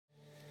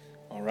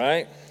All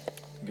right.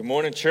 Good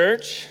morning,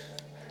 church.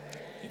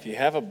 If you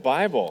have a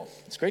Bible,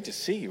 it's great to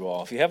see you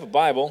all. If you have a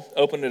Bible,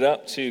 open it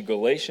up to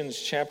Galatians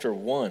chapter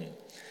 1.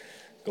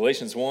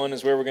 Galatians 1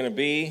 is where we're going to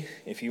be.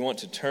 If you want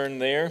to turn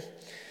there,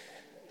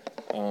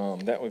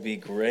 that would be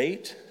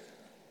great.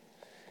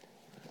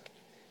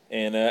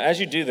 And as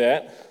you do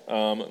that,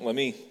 let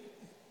me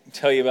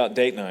tell you about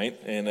date night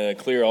and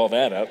clear all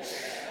that up.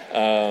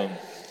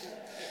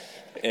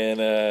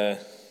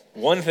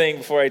 One thing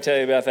before I tell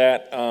you about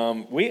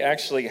that, we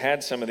actually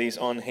had some of these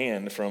on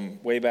hand from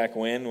way back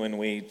when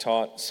we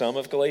taught some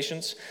of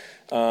Galatians.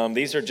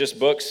 These are just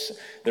books.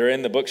 They're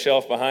in the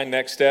bookshelf behind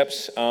Next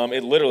Steps.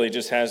 It literally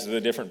just has the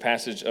different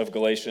passages of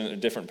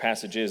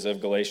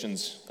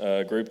Galatians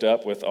grouped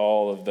up with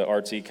all of the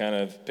artsy kind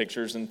of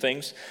pictures and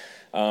things.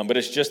 But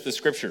it's just the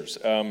scriptures.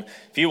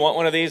 If you want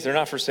one of these, they're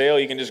not for sale.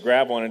 You can just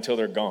grab one until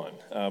they're gone.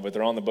 But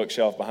they're on the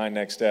bookshelf behind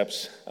Next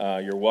Steps.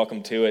 You're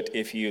welcome to it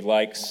if you'd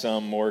like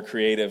some more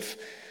creative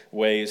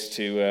ways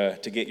to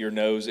get your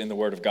nose in the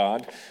Word of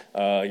God.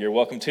 You're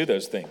welcome to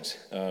those things.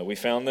 We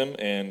found them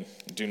and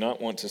do not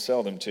want to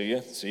sell them to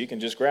you, so you can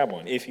just grab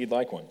one if you'd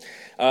like one.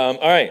 All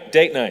right,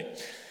 date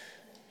night.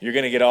 You're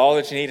going to get all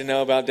that you need to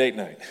know about date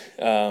night.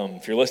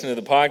 If you're listening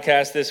to the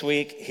podcast this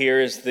week,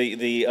 here is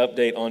the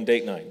update on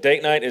date night.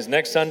 Date night is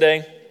next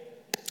Sunday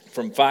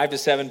from 5 to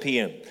 7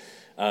 p.m.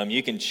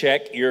 You can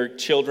check your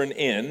children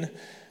in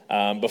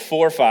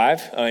before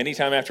 5.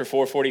 Anytime after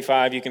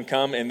 4:45, you can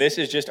come, and this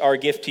is just our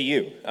gift to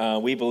you.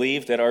 We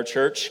believe that our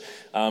church,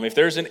 if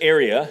there's an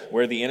area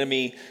where the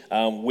enemy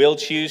will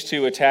choose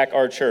to attack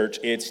our church,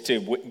 it's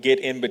to get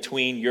in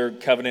between your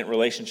covenant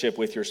relationship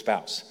with your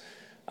spouse.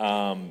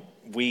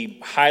 We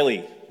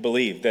highly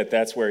believe that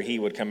that's where he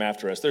would come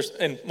after us. There's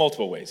in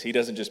multiple ways. He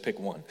doesn't just pick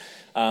one.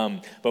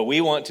 But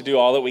we want to do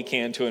all that we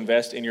can to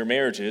invest in your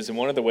marriages. And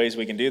one of the ways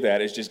we can do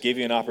that is just give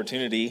you an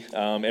opportunity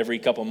every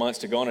couple months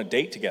to go on a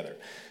date together.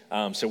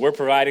 So we're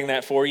providing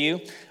that for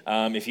you.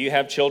 If you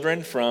have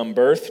children from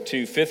birth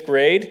to 5th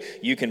grade,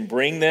 you can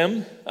bring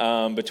them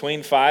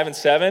between 5 and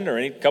 7 or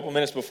any couple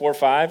minutes before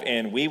 5,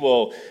 and we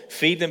will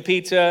feed them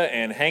pizza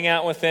and hang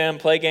out with them,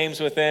 play games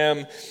with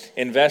them,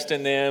 invest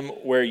in them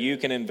where you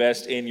can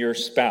invest in your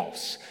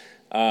spouse.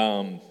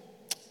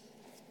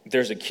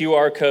 There's a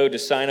QR code to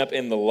sign up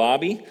in the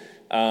lobby.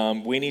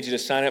 We need you to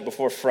sign up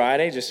before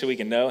Friday just so we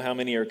can know how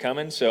many are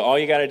coming. So all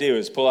you got to do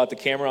is pull out the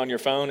camera on your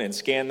phone and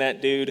scan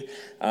that dude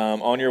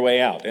on your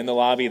way out. In the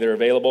lobby, they're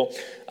available.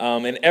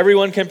 And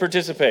everyone can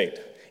participate.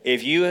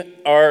 If you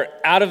are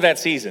out of that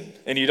season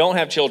and you don't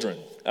have children,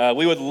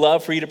 we would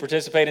love for you to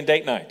participate in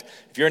date night.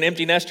 If you're an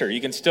empty nester,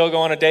 you can still go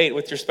on a date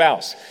with your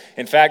spouse.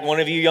 In fact, one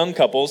of you young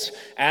couples,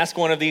 ask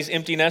one of these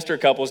empty nester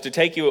couples to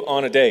take you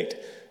on a date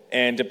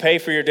and to pay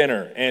for your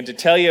dinner, and to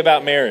tell you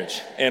about marriage,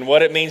 and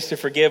what it means to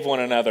forgive one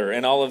another,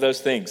 and all of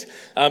those things.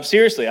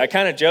 Seriously, I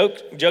kind of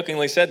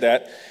jokingly said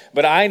that,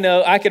 but I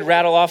know I could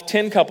rattle off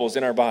 10 couples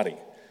in our body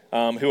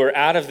who are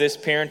out of this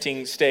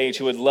parenting stage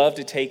who would love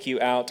to take you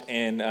out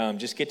and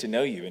just get to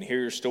know you and hear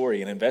your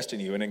story and invest in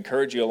you and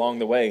encourage you along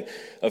the way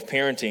of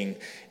parenting.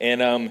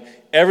 And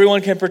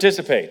everyone can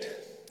participate,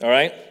 all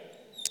right?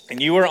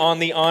 And you are on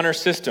the honor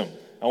system.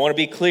 I want to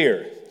be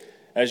clear.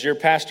 As your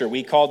pastor,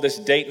 we called this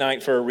date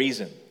night for a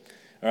reason.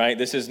 All right,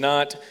 this is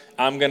not,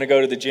 I'm going to go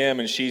to the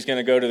gym and she's going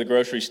to go to the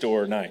grocery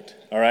store night,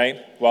 all right,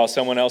 while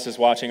someone else is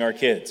watching our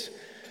kids.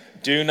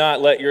 Do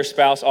not let your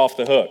spouse off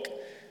the hook.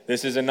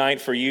 This is a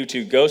night for you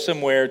to go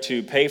somewhere,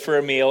 to pay for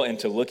a meal, and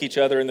to look each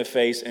other in the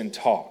face and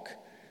talk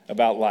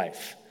about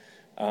life.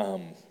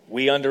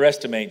 We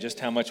underestimate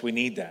just how much we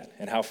need that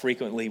and how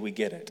frequently we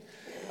get it.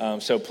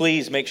 So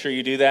please make sure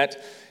you do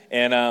that.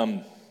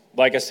 And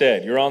like I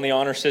said, you're on the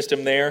honor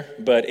system there,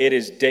 but it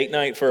is date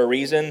night for a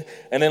reason.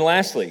 And then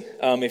lastly,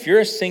 if you're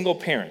a single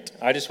parent,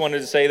 I just wanted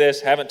to say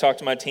this, haven't talked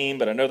to my team,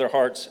 but I know their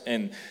hearts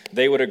and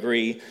they would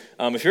agree.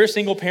 If you're a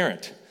single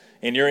parent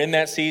and you're in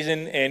that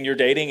season and you're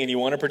dating and you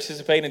want to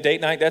participate in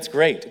date night, that's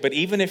great. But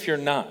even if you're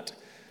not,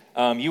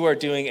 you are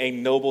doing a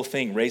noble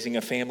thing, raising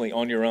a family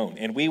on your own.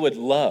 And we would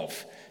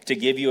love to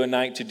give you a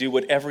night to do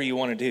whatever you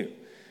want to do.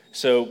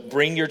 So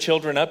bring your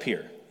children up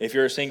here. If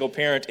you're a single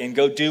parent, and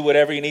go do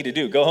whatever you need to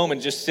do. Go home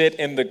and just sit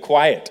in the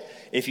quiet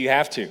if you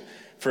have to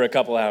for a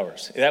couple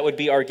hours. That would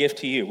be our gift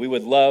to you. We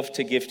would love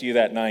to gift you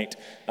that night.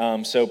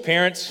 So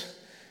parents,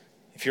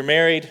 if you're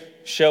married,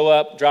 show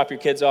up, drop your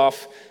kids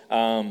off,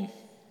 go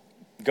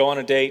on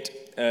a date.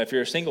 If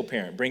you're a single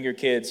parent, bring your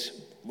kids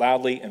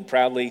loudly and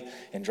proudly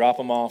and drop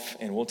them off,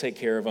 and we'll take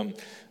care of them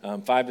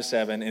 5 to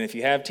 7. And if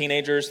you have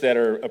teenagers that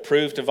are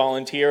approved to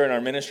volunteer in our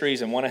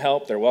ministries and want to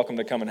help, they're welcome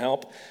to come and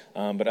help.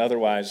 But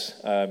otherwise,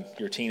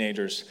 your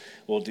teenagers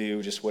will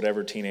do just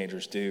whatever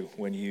teenagers do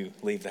when you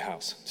leave the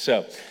house.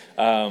 So,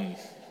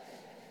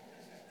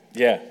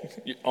 yeah,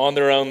 on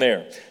their own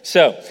there.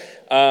 So,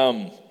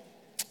 I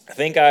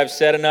think I've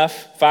said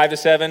enough. 5 to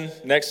 7,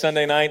 next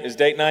Sunday night is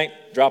date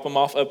night. Drop them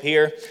off up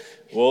here.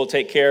 We'll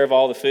take care of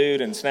all the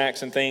food and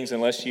snacks and things.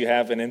 Unless you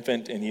have an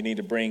infant and you need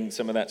to bring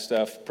some of that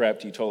stuff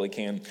prepped, you totally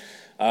can.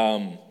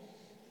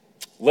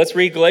 let's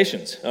read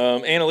Galatians.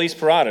 Annalise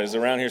Parada is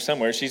around here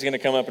somewhere. She's going to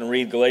come up and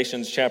read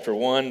Galatians chapter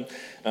 1,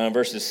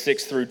 verses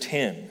 6 through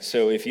 10.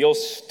 So if you'll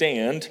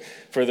stand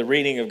for the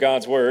reading of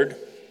God's word,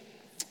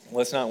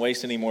 let's not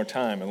waste any more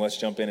time and let's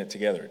jump in it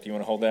together. Do you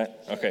want to hold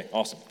that? Okay,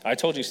 awesome. I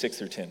told you 6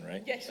 through 10,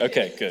 right? Yes.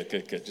 Okay,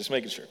 good. Just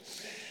making sure.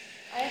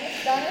 I am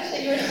astonished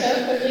that you are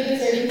so quickly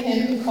deserting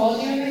him who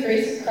called you in the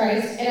grace of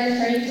Christ and are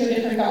turning to a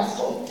different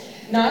gospel.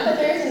 Not that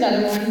there is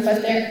another one,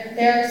 but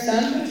there are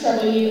some who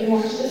trouble you and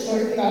want to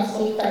distort the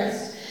gospel of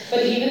Christ.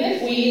 But even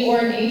if we or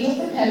an angel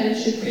from heaven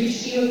should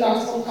preach to you a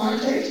gospel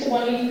contrary to the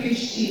one we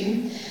preached to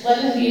you,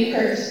 let him be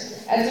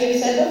accursed. As we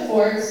have said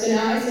before, so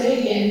now I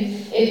say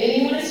again, if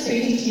anyone is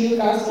preaching to you a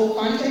gospel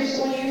contrary to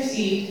the one you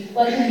received,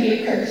 let him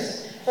be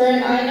accursed. For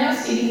am I now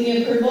seeking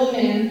the approval of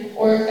man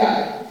or of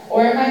God?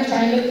 Or am I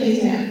trying to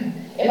please man?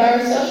 If I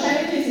were still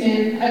trying to please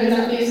man, I would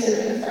not be a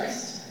servant of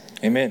Christ.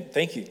 Amen.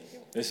 Thank you.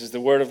 This is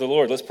the word of the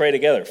Lord. Let's pray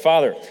together.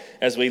 Father,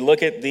 as we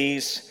look at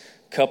these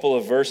couple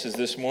of verses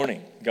this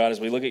morning, God,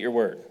 as we look at your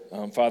word,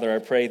 Father, I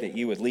pray that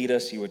you would lead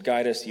us, you would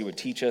guide us, you would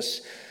teach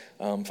us,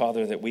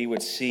 Father, that we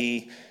would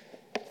see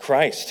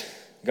Christ,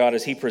 God,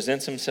 as he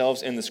presents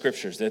himself in the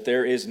scriptures, that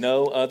there is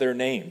no other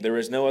name, there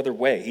is no other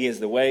way. He is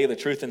the way, the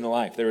truth, and the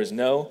life. There is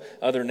no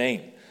other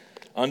name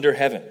under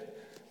heaven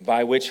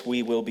by which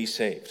we will be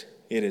saved.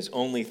 It is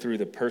only through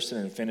the person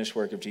and finished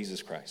work of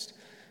Jesus Christ.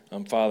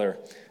 Father,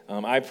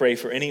 I pray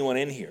for anyone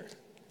in here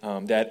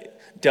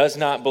that does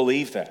not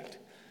believe that,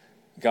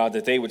 God,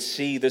 that they would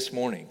see this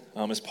morning,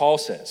 as Paul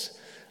says,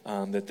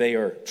 that they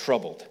are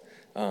troubled.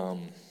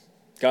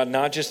 God,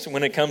 not just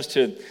when it comes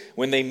to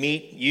when they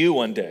meet you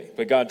one day,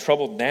 but God,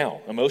 troubled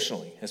now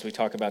emotionally as we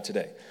talk about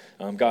today.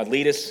 God,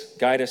 lead us,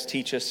 guide us,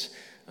 teach us.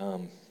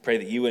 Pray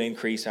that you would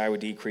increase, I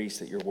would decrease,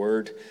 that your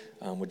word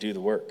would do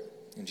the work.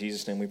 In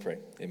Jesus' name we pray.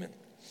 Amen.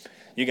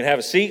 You can have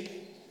a seat.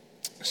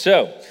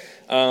 So,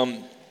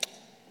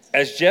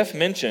 as Jeff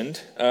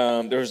mentioned,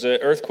 there was an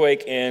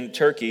earthquake in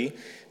Turkey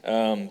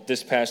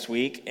this past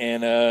week,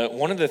 and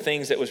one of the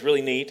things that was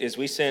really neat is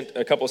we sent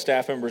a couple of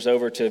staff members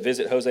over to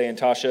visit Jose and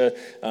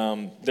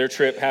Tasha. Their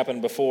trip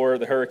happened before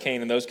the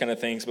hurricane and those kind of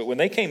things, but when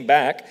they came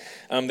back,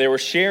 they were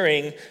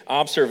sharing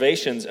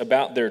observations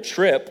about their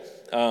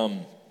trip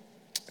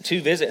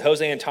to visit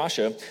Jose and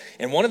Tasha,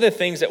 and one of the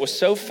things that was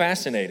so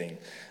fascinating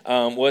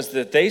was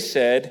that they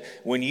said,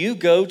 when you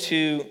go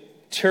to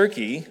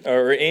Turkey,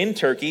 or in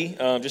Turkey,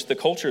 just the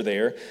culture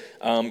there,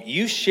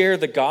 you share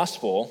the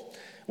gospel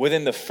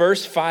within the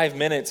first 5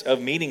 minutes of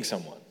meeting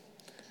someone.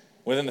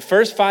 Within the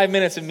first 5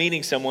 minutes of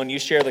meeting someone, you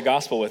share the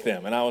gospel with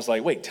them. And I was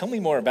like, wait, tell me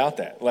more about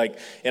that. Like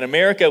in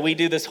America, we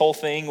do this whole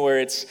thing where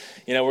it's,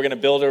 we're going to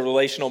build a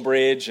relational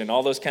bridge and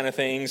all those kind of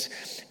things.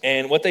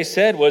 And what they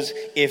said was,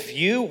 if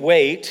you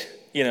wait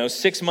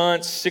 6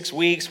 months, 6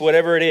 weeks,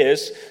 whatever it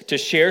is, to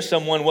share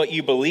someone what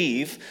you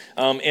believe,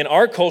 in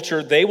our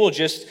culture, they will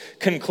just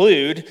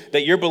conclude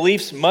that your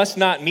beliefs must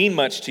not mean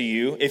much to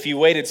you if you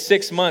waited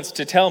 6 months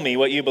to tell me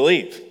what you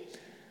believe.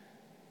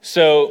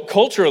 So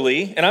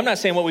culturally, and I'm not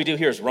saying what we do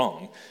here is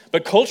wrong,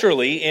 but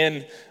culturally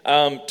in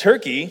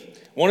Turkey,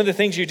 one of the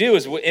things you do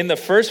is in the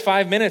first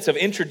 5 minutes of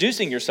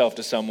introducing yourself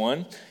to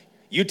someone,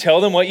 you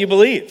tell them what you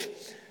believe.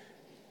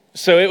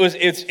 So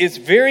it's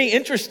very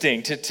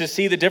interesting to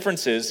see the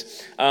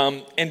differences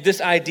and this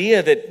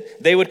idea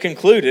that they would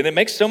conclude, and it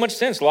makes so much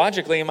sense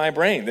logically in my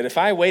brain, that if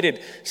I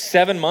waited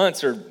 7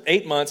 months or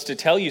 8 months to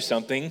tell you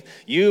something,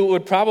 you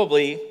would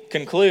probably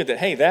conclude that,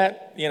 hey,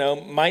 that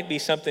might be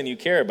something you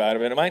care about,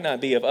 but it might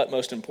not be of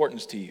utmost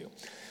importance to you.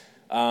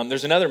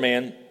 There's another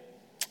man.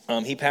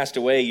 He passed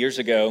away years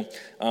ago.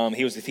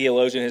 He was a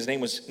theologian. His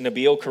name was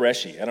Nabil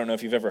Qureshi. I don't know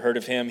if you've ever heard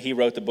of him. He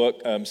wrote the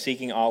book,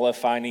 Seeking Allah,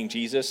 Finding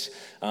Jesus.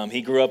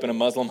 He grew up in a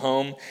Muslim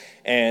home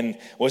and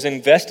was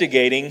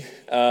investigating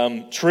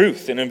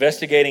truth and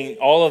investigating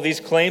all of these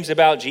claims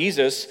about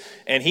Jesus.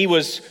 And he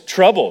was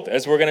troubled,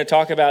 as we're going to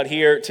talk about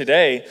here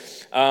today,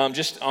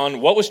 just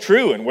on what was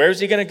true and where is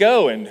he going to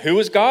go and who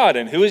is God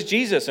and who is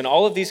Jesus and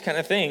all of these kind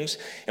of things.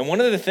 And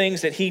one of the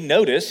things that he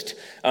noticed,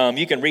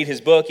 you can read his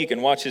book, you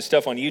can watch his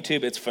stuff on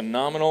YouTube. It's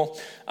phenomenal,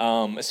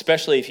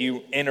 especially if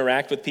you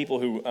interact with people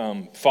who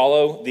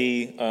follow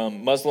the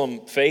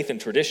Muslim faith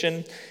and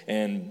tradition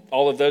and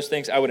all of those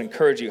things. I would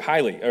encourage you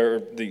highly,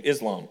 or the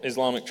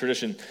Islamic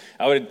tradition,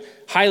 I would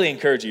highly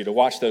encourage you to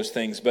watch those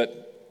things.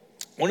 But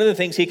one of the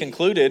things he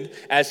concluded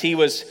as he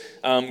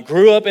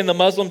grew up in the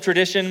Muslim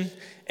tradition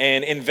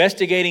and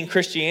investigating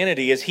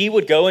Christianity is he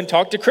would go and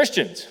talk to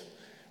Christians,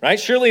 right?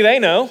 Surely they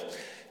know.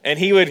 And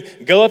he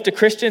would go up to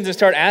Christians and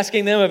start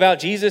asking them about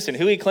Jesus and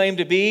who he claimed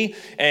to be.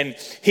 And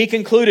he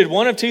concluded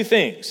one of two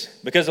things,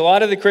 because a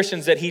lot of the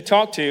Christians that he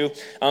talked to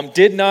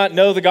did not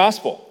know the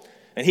gospel.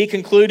 And he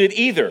concluded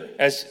either,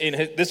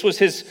 this was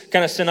his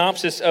kind of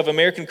synopsis of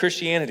American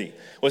Christianity,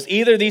 was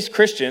either these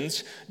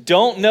Christians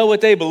don't know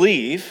what they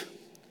believe,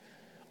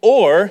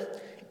 or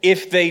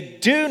if they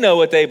do know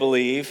what they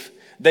believe,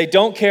 they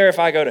don't care if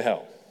I go to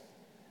hell.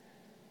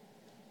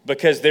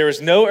 Because there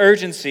is no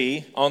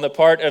urgency on the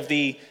part of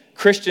the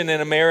Christian in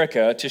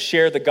America to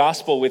share the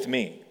gospel with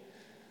me.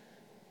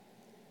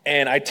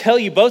 And I tell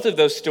you both of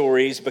those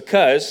stories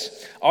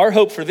because our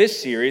hope for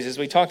this series, as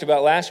we talked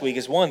about last week,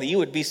 is one, that you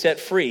would be set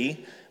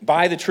free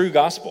by the true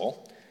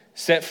gospel,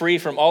 set free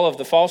from all of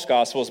the false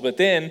gospels, but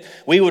then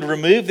we would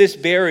remove this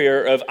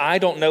barrier of I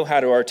don't know how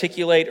to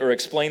articulate or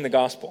explain the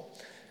gospel.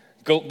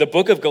 The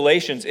book of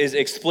Galatians is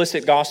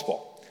explicit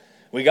gospel.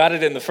 We got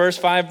it in the first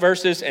 5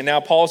 verses, and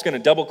now Paul's going to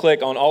double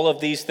click on all of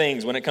these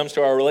things when it comes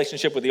to our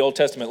relationship with the Old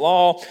Testament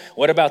law.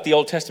 What about the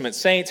Old Testament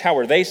saints? How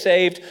are they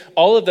saved?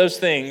 All of those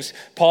things,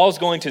 Paul's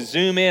going to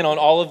zoom in on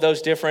all of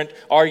those different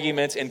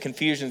arguments and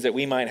confusions that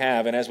we might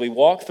have. And as we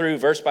walk through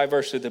verse by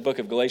verse through the book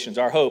of Galatians,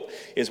 our hope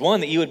is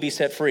one, that you would be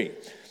set free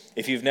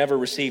if you've never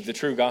received the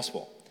true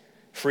gospel.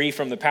 Free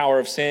from the power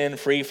of sin,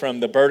 free from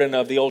the burden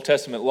of the Old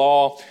Testament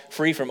law,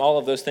 free from all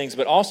of those things,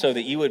 but also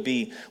that you would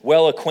be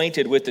well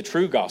acquainted with the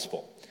true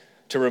gospel,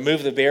 to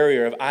remove the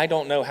barrier of I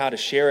don't know how to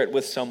share it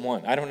with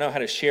someone. I don't know how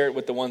to share it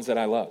with the ones that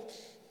I love.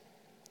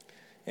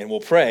 And we'll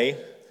pray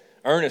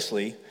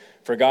earnestly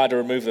for God to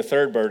remove the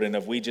third burden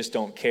of we just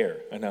don't care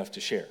enough to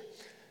share.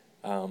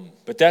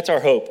 But that's our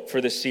hope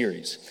for this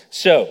series.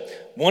 So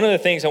one of the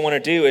things I want to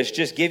do is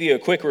just give you a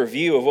quick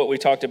review of what we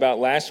talked about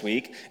last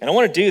week. And I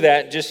want to do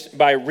that just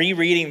by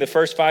rereading the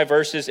first 5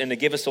 verses and to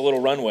give us a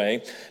little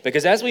runway.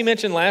 Because as we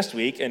mentioned last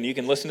week, and you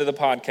can listen to the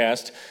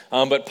podcast,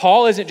 but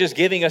Paul isn't just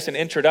giving us an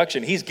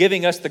introduction. He's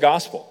giving us the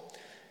gospel.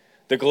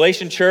 The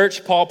Galatian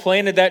church, Paul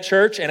planted that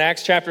church in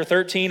Acts chapter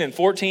 13 and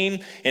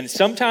 14. And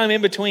sometime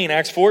in between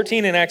Acts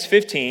 14 and Acts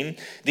 15,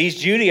 these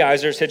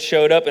Judaizers had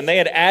showed up and they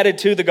had added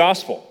to the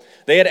gospel.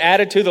 They had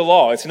added to the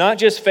law. It's not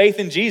just faith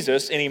in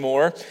Jesus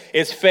anymore.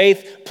 It's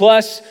faith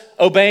plus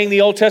obeying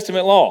the Old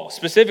Testament law,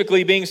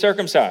 specifically being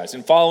circumcised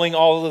and following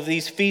all of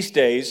these feast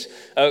days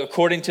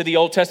according to the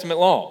Old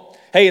Testament law.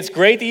 Hey, it's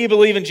great that you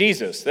believe in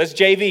Jesus. That's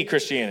JV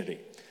Christianity.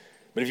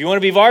 But if you want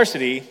to be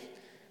varsity,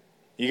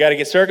 you got to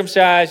get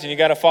circumcised and you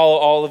got to follow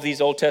all of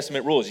these Old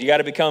Testament rules. You got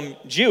to become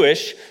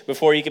Jewish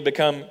before you can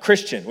become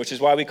Christian, which is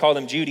why we call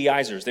them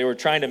Judaizers. They were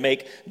trying to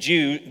make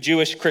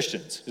Jewish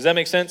Christians. Does that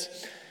make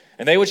sense?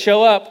 And they would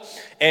show up,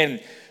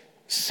 and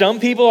some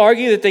people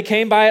argue that they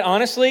came by it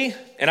honestly,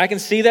 and I can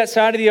see that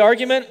side of the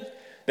argument,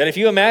 that if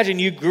you imagine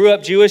you grew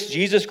up Jewish,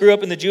 Jesus grew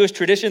up in the Jewish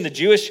tradition, the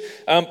Jewish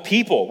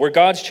people were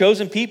God's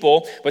chosen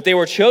people, but they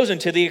were chosen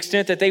to the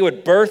extent that they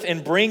would birth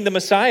and bring the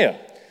Messiah.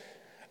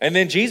 And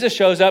then Jesus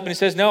shows up and he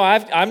says, no,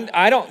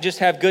 I don't just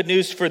have good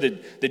news for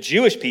the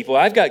Jewish people,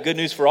 I've got good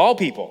news for all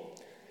people.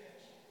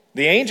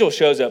 The angel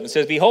shows up and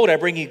says, behold, I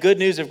bring you good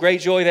news of great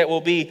joy that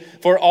will be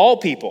for all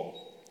people.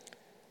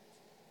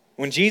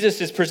 When Jesus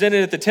is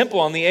presented at the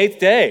temple on the 8th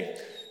day,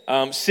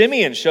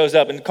 Simeon shows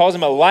up and calls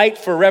him a light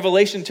for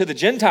revelation to the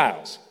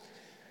Gentiles.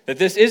 That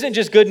this isn't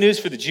just good news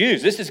for the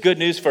Jews, this is good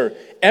news for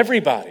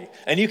everybody.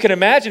 And you can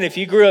imagine if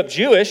you grew up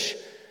Jewish,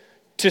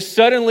 to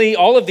suddenly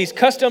all of these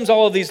customs,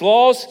 all of these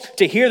laws,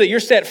 to hear that you're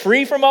set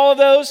free from all of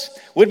those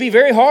would be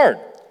very hard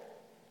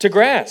to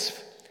grasp.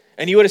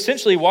 And you would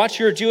essentially watch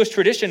your Jewish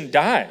tradition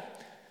die.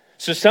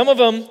 So some of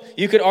them,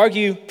 you could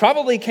argue,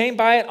 probably came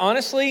by it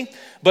honestly,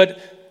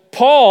 but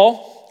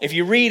Paul, if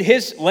you read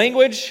his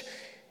language,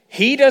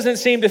 he doesn't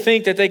seem to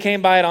think that they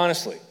came by it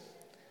honestly.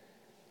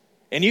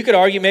 And you could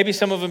argue maybe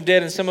some of them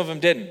did and some of them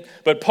didn't.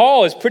 But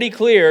Paul is pretty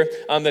clear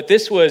that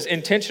this was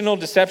intentional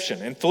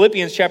deception. In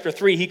Philippians chapter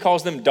 3, he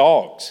calls them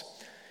dogs,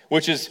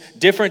 which is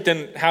different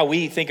than how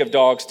we think of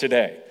dogs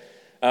today.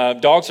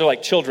 Dogs are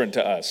like children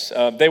to us.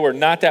 They were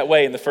not that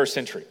way in the first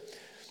century.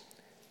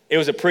 It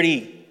was a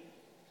pretty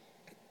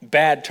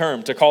bad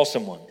term to call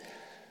someone.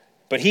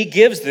 But he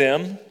gives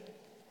them,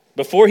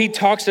 before he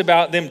talks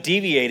about them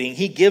deviating,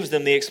 he gives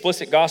them the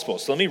explicit gospel.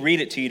 So let me read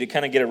it to you to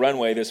kind of get a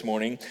runway this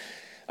morning.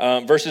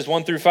 Verses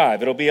 1 through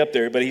 5. It'll be up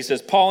there. But he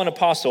says, Paul, an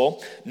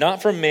apostle,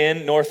 not from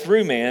men nor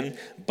through man,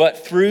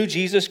 but through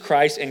Jesus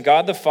Christ and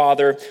God the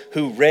Father,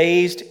 who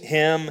raised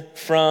him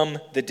from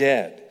the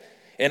dead.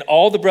 And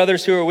all the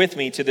brothers who are with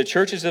me, to the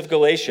churches of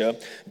Galatia,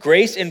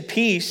 grace and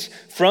peace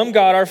from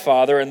God our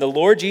Father and the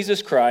Lord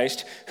Jesus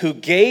Christ, who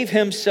gave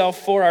himself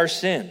for our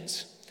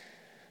sins,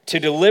 to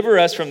deliver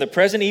us from the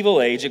present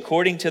evil age,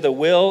 according to the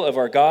will of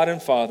our God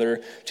and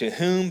Father, to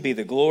whom be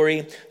the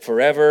glory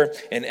forever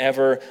and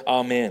ever.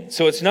 Amen.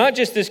 So it's not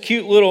just this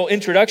cute little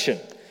introduction.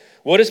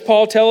 What does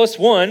Paul tell us?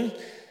 One,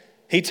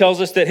 he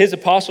tells us that his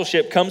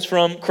apostleship comes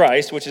from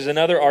Christ, which is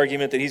another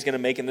argument that he's going to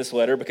make in this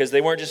letter, because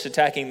they weren't just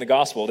attacking the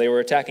gospel, they were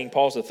attacking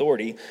Paul's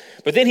authority.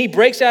 But then he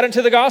breaks out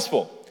into the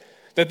gospel.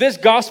 That this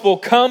gospel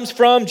comes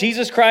from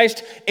Jesus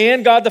Christ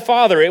and God the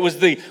Father. It was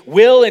the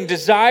will and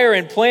desire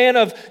and plan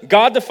of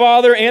God the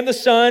Father and the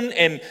Son,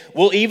 and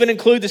we'll even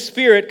include the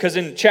Spirit, because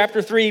in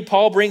chapter 3,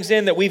 Paul brings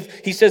in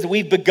that he says that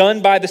we've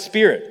begun by the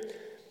Spirit.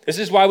 This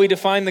is why we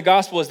define the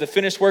gospel as the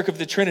finished work of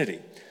the Trinity.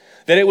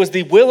 That it was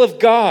the will of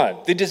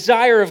God, the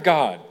desire of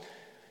God,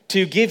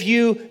 to give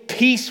you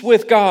peace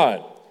with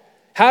God.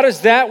 How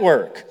does that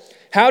work?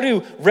 How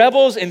do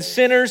rebels and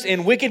sinners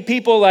and wicked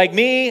people like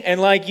me and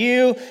like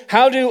you,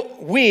 how do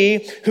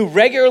we who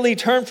regularly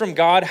turn from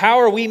God, how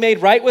are we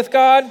made right with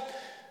God?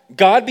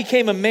 God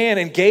became a man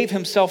and gave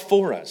himself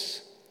for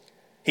us.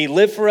 He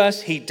lived for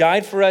us. He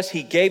died for us.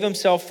 He gave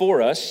himself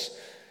for us.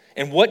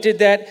 And what did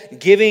that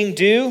giving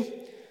do?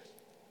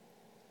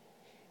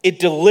 It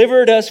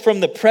delivered us from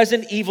the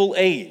present evil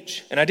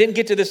age. And I didn't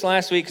get to this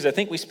last week because I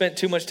think we spent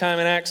too much time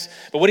in Acts.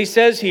 But what he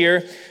says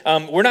here,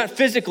 we're not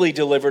physically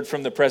delivered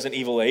from the present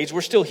evil age. We're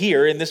still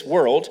here in this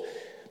world.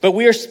 But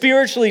we are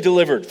spiritually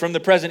delivered from the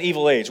present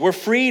evil age. We're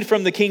freed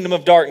from the kingdom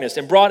of darkness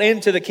and brought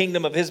into the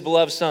kingdom of his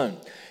beloved Son.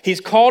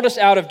 He's called us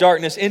out of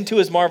darkness into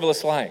his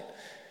marvelous light.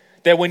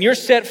 That when you're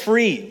set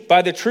free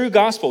by the true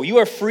gospel, you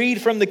are freed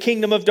from the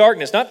kingdom of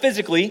darkness. Not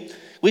physically.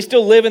 We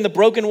still live in the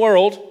broken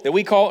world that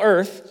we call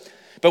earth.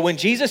 But when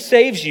Jesus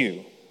saves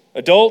you,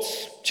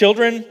 adults,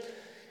 children,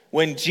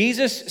 when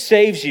Jesus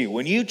saves you,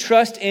 when you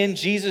trust in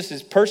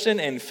Jesus' person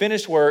and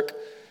finished work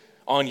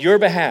on your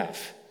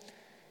behalf,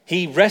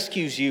 he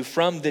rescues you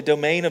from the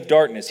domain of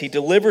darkness. He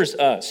delivers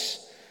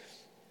us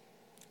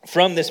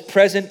from this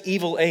present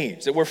evil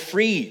age, that we're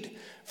freed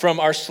from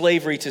our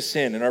slavery to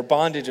sin and our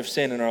bondage of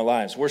sin in our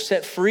lives. We're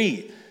set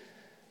free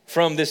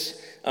from this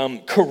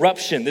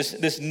corruption,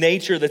 this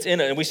nature that's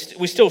in it. And we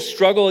still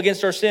struggle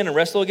against our sin and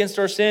wrestle against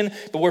our sin,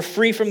 but we're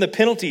free from the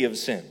penalty of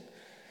sin.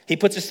 He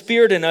puts a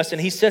spirit in us and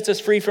he sets us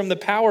free from the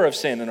power of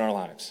sin in our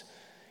lives.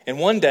 And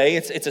one day,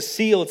 it's a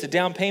seal, it's a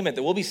down payment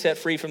that we'll be set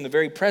free from the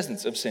very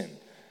presence of sin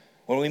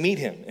when we meet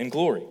him in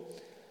glory.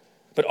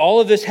 But all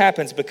of this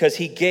happens because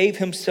he gave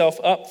himself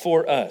up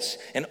for us.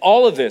 And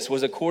all of this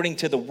was according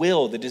to the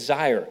will, the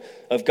desire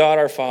of God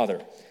our Father.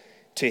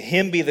 To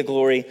him be the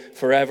glory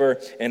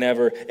forever and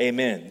ever.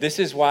 Amen. This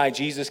is why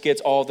Jesus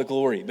gets all the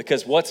glory,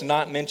 because what's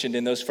not mentioned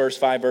in those first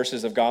 5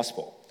 verses of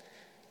gospel?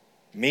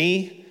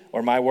 Me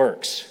or my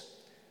works.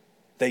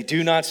 They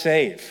do not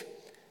save.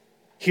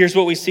 Here's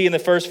what we see in the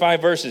first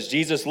 5 verses.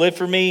 Jesus lived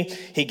for me.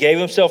 He gave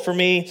himself for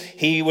me.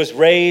 He was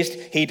raised.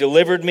 He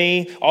delivered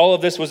me. All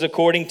of this was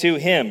according to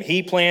him.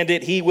 He planned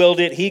it. He willed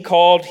it. He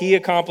called. He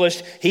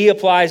accomplished. He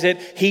applies it.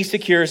 He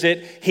secures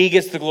it. He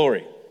gets the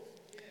glory.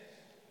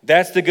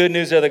 That's the good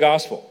news of the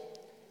gospel.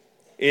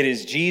 It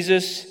is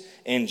Jesus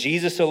and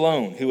Jesus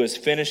alone who has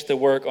finished the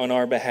work on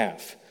our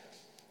behalf.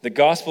 The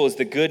gospel is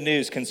the good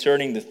news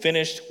concerning the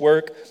finished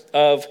work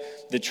of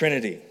the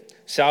Trinity.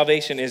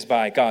 Salvation is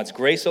by God's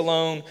grace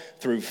alone,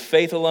 through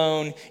faith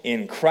alone,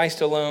 in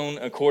Christ alone,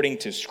 according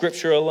to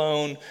Scripture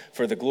alone,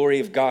 for the glory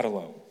of God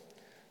alone.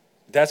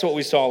 That's what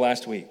we saw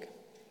last week.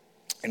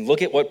 And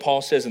look at what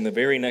Paul says in the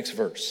very next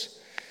verse.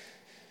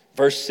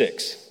 Verse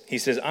 6, he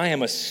says, I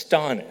am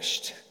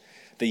astonished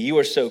that you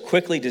are so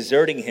quickly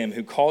deserting him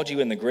who called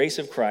you in the grace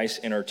of Christ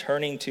and are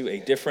turning to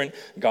a different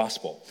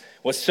gospel.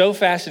 What's so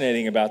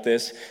fascinating about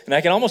this, and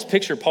I can almost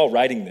picture Paul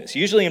writing this.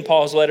 Usually in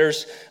Paul's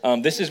letters,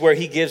 this is where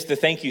he gives the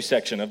thank you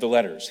section of the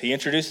letters. He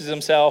introduces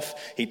himself,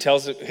 he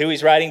tells who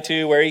he's writing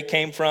to, where he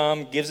came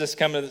from, gives us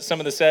some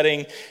of the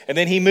setting, and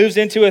then he moves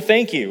into a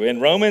thank you.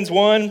 In Romans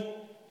 1,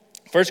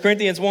 1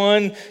 Corinthians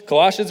 1,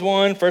 Colossians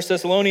 1, 1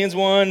 Thessalonians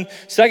 1,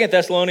 2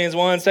 Thessalonians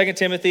 1, 2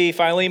 Timothy,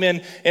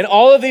 Philemon, in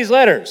all of these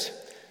letters,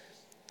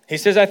 he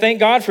says, I thank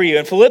God for you.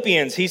 In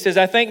Philippians, he says,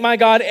 I thank my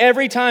God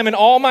every time in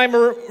all my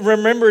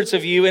remembrance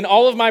of you and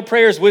all of my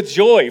prayers with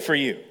joy for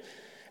you.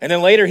 And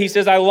then later he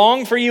says, I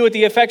long for you with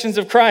the affections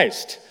of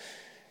Christ.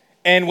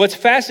 And what's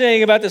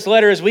fascinating about this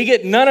letter is we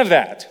get none of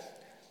that.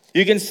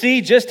 You can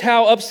see just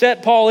how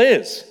upset Paul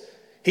is.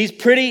 He's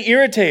pretty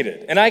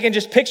irritated. And I can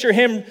just picture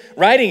him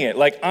writing it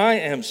like, I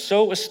am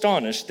so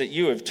astonished that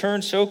you have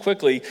turned so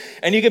quickly.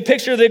 And you can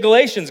picture the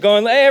Galatians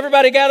going, hey,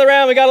 everybody gather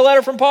around. We got a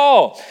letter from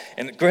Paul.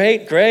 And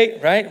great,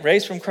 right?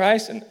 Raised from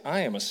Christ. And I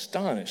am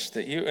astonished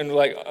that you, and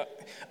like,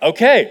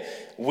 okay,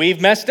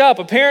 we've messed up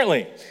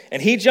apparently.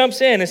 And he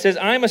jumps in and says,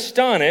 I'm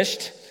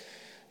astonished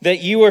that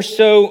you are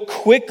so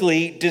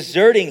quickly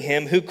deserting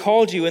him who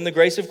called you in the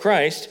grace of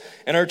Christ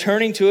and are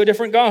turning to a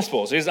different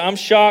gospel. So he says, I'm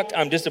shocked,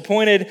 I'm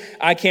disappointed,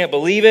 I can't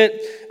believe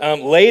it.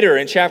 Later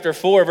in chapter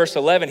 4, verse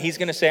 11, he's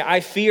going to say, I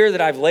fear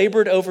that I've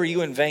labored over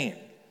you in vain.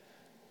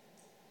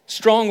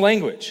 Strong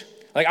language.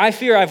 Like, I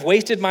fear I've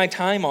wasted my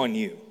time on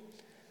you,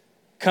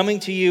 coming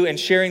to you and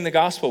sharing the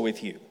gospel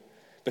with you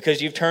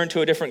because you've turned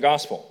to a different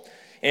gospel.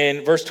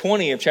 In verse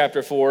 20 of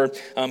chapter 4,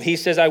 he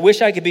says, I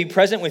wish I could be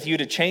present with you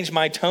to change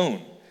my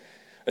tone.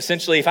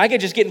 Essentially, if I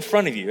could just get in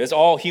front of you, as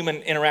all human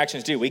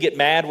interactions do, we get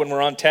mad when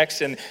we're on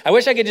text, and I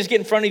wish I could just get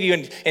in front of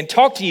you and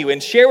talk to you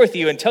and share with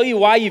you and tell you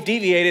why you've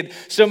deviated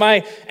so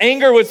my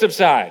anger would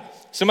subside,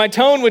 so my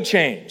tone would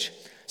change,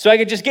 so I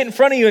could just get in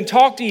front of you and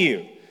talk to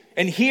you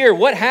and hear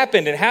what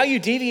happened and how you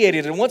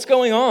deviated and what's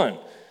going on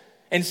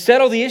and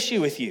settle the issue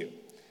with you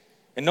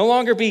and no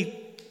longer be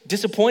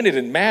disappointed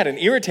and mad and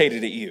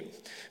irritated at you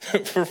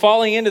for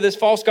falling into this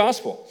false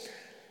gospel.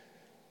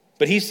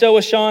 But he's so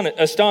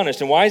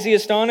astonished. And why is he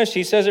astonished?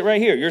 He says it right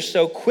here. You're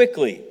so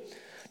quickly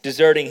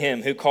deserting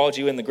him who called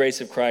you in the grace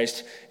of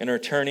Christ and are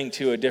turning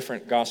to a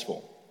different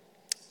gospel.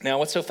 Now,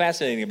 what's so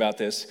fascinating about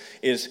this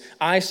is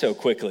I so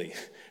quickly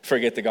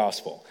forget the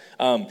gospel.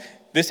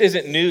 This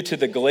isn't new to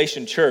the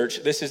Galatian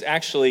church. This is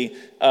actually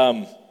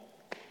the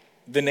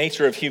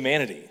nature of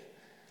humanity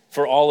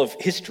for all of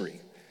history.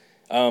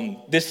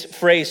 This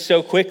phrase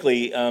 "so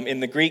quickly" in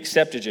the Greek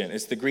Septuagint,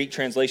 it's the Greek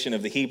translation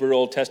of the Hebrew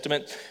Old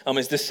Testament,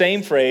 is the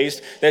same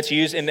phrase that's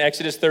used in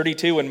Exodus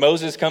 32 when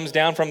Moses comes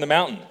down from the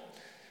mountain.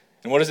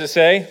 And what does it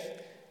say?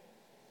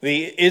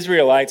 The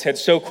Israelites had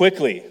so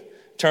quickly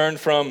turned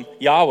from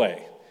Yahweh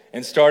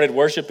and started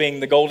worshiping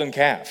the golden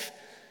calf.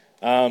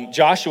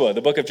 Joshua,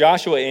 the book of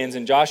Joshua ends,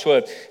 and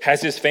Joshua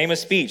has this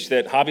famous speech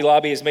that Hobby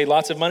Lobby has made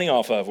lots of money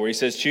off of, where he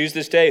says, "Choose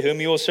this day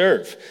whom you will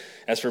serve.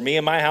 As for me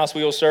and my house,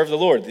 we will serve the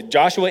Lord."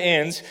 Joshua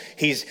ends,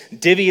 he's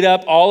divvied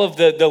up all of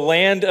the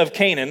land of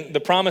Canaan, the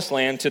promised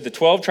land, to the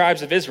 12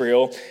 tribes of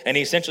Israel, and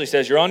he essentially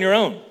says, you're on your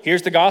own.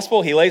 Here's the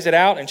gospel. He lays it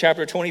out in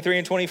chapter 23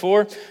 and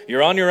 24.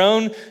 You're on your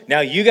own. Now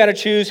you got to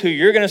choose who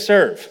you're going to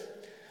serve.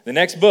 The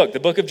next book, the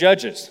book of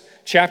Judges,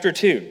 chapter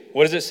 2.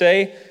 What does it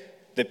say?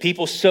 The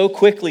people so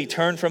quickly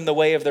turned from the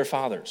way of their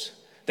fathers.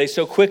 They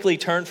so quickly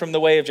turned from the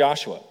way of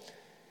Joshua,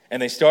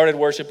 and they started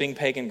worshiping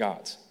pagan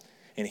gods.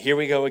 And here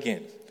we go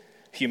again.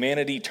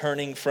 Humanity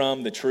turning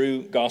from the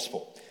true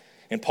gospel.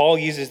 And Paul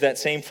uses that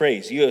same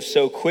phrase. You have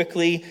so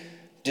quickly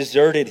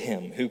deserted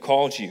him who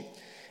called you.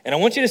 And I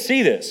want you to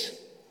see this.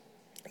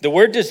 The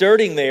word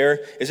deserting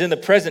there is in the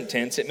present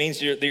tense. It means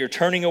that you're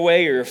turning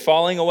away or you're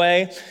falling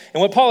away.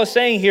 And what Paul is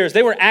saying here is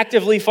they were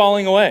actively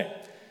falling away.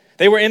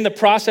 They were in the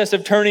process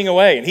of turning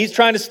away, and he's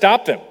trying to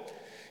stop them.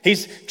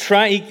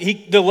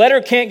 The letter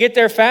can't get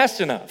there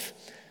fast enough.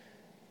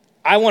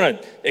 I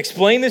want to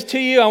explain this to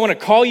you. I want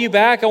to call you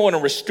back. I want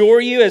to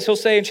restore you, as he'll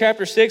say in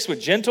chapter 6, with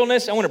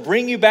gentleness. I want to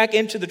bring you back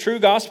into the true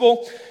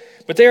gospel.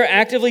 But they are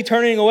actively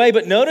turning away.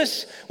 But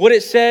notice what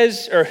it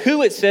says, or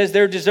who it says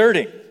they're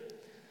deserting.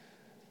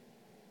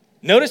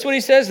 Notice what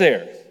he says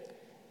there.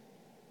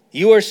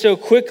 You are so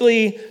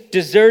quickly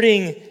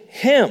deserting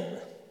him.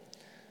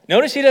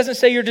 Notice he doesn't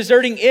say you're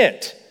deserting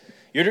it.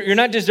 You're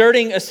not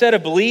deserting a set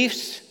of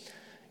beliefs.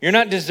 You're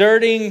not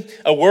deserting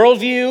a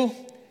worldview.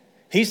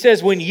 He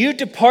says when you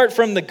depart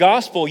from the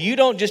gospel, you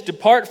don't just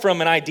depart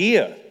from an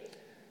idea.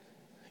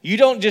 You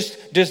don't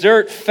just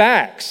desert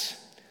facts.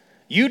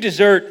 You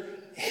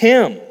desert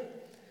him.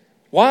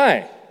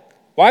 Why?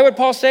 Why would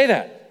Paul say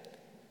that?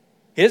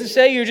 He doesn't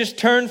say you just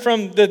turn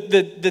from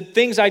the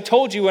things I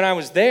told you when I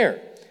was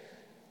there.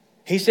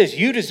 He says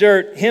you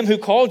desert him who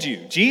called you,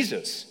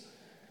 Jesus.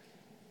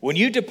 When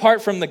you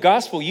depart from the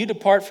gospel, you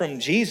depart from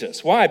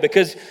Jesus. Why?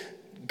 Because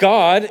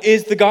God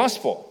is the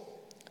gospel.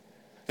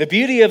 The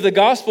beauty of the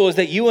gospel is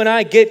that you and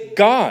I get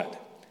God.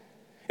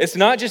 It's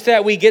not just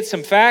that we get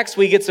some facts,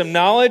 we get some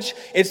knowledge.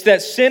 It's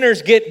that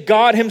sinners get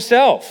God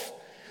himself.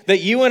 That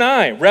you and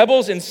I,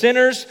 rebels and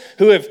sinners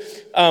who have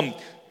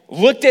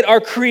looked at our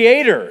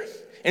Creator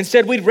and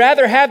said, we'd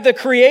rather have the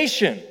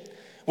creation.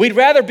 We'd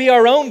rather be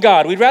our own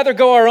God. We'd rather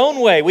go our own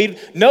way.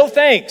 No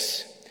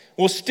thanks.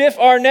 We'll stiff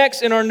our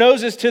necks and our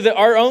noses to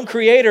our own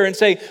Creator and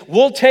say,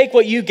 we'll take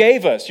what you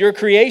gave us, your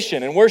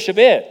creation, and worship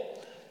it.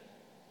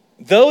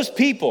 Those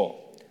people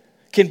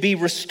can be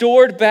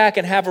restored back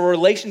and have a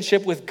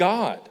relationship with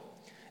God.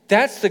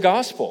 That's the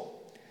gospel.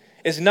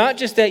 It's not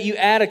just that you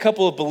add a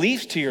couple of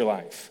beliefs to your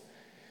life,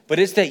 but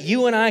it's that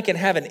you and I can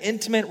have an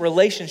intimate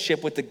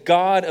relationship with the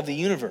God of the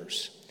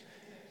universe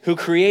who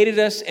created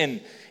us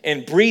and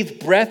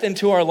breathed breath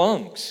into our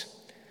lungs.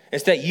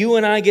 It's that you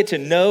and I get to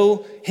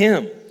know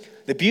him.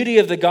 The beauty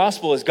of the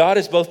gospel is God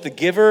is both the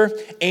giver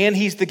and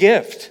he's the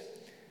gift.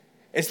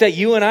 It's that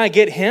you and I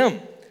get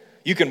him.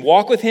 You can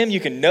walk with him, you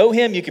can know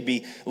him, you can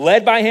be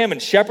led by him and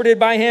shepherded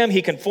by him.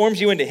 He conforms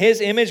you into his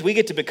image. We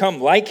get to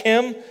become like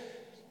him,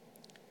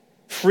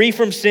 free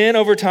from sin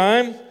over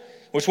time,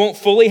 which won't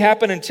fully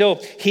happen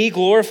until he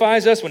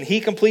glorifies us, when he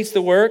completes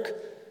the work,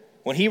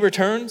 when he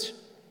returns.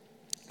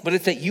 But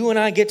it's that you and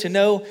I get to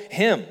know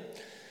him.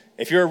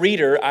 If you're a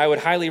reader, I would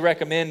highly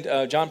recommend,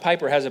 John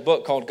Piper has a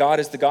book called God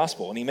is the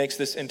Gospel, and he makes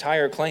this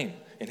entire claim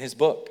in his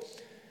book,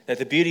 that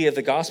the beauty of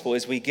the gospel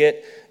is we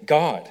get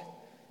God.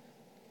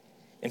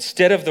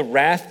 Instead of the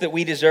wrath that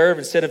we deserve,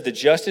 instead of the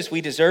justice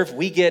we deserve,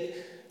 we get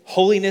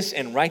holiness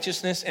and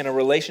righteousness and a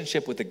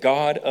relationship with the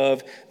God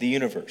of the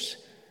universe.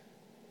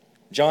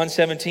 John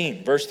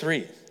 17, verse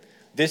 3.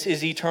 This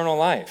is eternal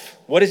life.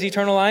 What is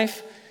eternal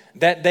life?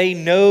 That they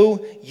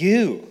know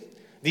you,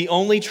 the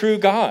only true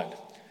God,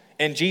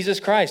 and Jesus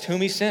Christ, whom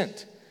he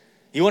sent.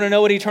 You want to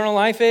know what eternal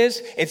life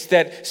is? It's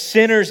that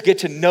sinners get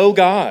to know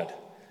God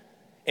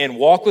and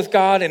walk with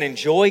God and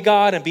enjoy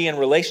God and be in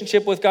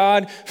relationship with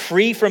God,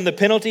 free from the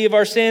penalty of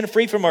our sin,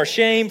 free from our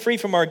shame, free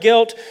from our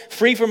guilt,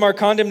 free from our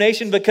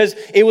condemnation, because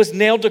it was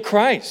nailed to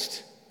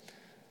Christ.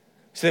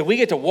 So that we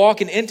get to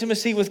walk in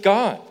intimacy with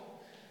God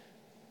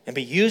and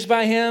be used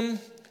by him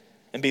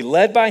and be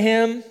led by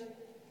him.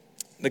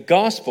 The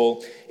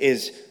gospel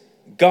is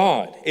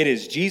God. It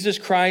is Jesus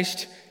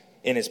Christ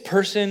in his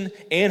person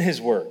and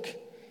his work.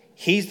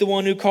 He's the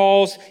one who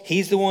calls.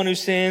 He's the one who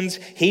sins.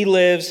 He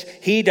lives.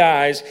 He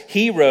dies.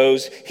 He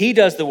rose. He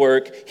does the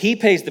work. He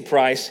pays the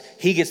price.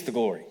 He gets the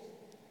glory.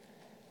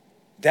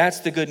 That's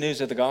the good news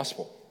of the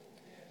gospel.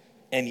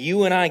 And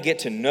you and I get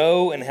to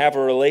know and have a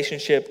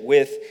relationship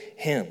with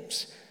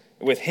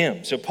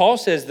him. So Paul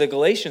says the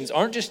Galatians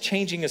aren't just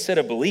changing a set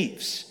of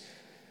beliefs.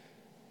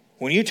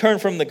 When you turn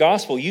from the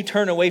gospel, you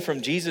turn away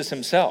from Jesus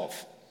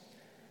himself.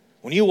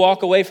 When you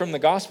walk away from the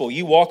gospel,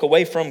 you walk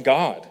away from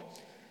God.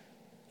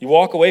 You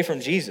walk away from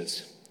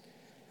Jesus.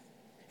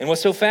 And what's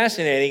so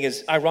fascinating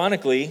is,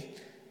 ironically,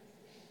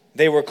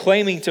 they were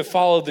claiming to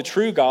follow the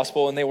true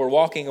gospel and they were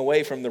walking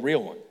away from the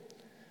real one.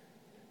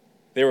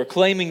 They were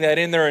claiming that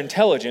in their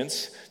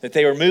intelligence, that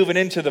they were moving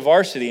into the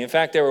varsity. In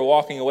fact, they were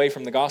walking away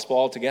from the gospel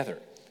altogether.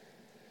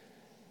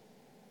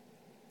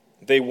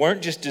 They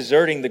weren't just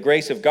deserting the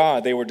grace of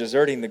God, they were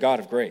deserting the God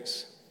of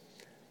grace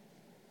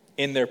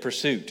in their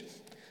pursuit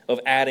of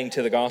adding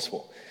to the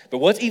gospel. But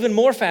what's even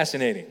more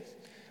fascinating,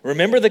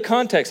 remember the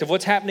context of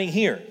what's happening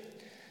here.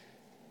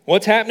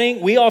 What's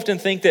happening? We often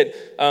think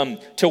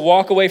that to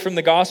walk away from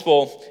the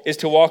gospel is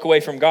to walk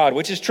away from God,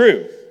 which is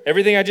true.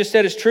 Everything I just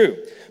said is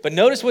true. But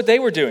notice what they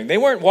were doing. They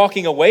weren't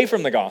walking away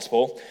from the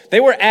gospel.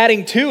 They were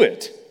adding to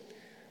it.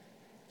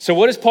 So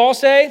what does Paul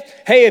say?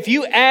 Hey, if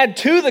you add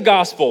to the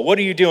gospel, what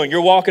are you doing?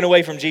 You're walking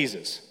away from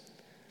Jesus.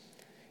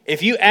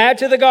 If you add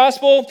to the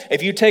gospel,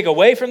 if you take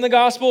away from the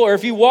gospel, or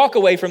if you walk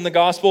away from the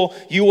gospel,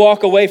 you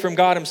walk away from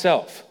God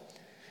himself.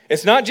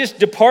 It's not just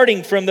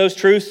departing from those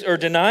truths or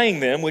denying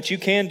them, which you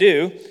can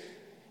do,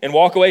 and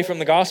walk away from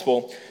the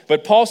gospel.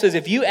 But Paul says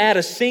if you add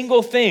a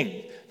single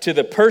thing to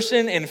the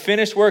person and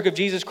finished work of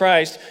Jesus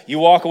Christ, you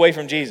walk away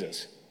from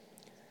Jesus.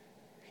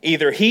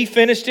 Either he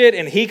finished it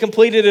and he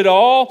completed it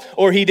all,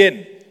 or he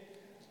didn't.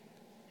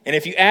 And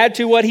if you add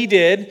to what he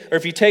did, or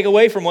if you take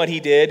away from what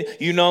he did,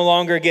 you no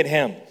longer get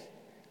him.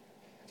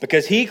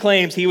 Because he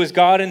claims he was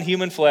God in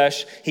human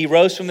flesh, he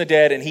rose from the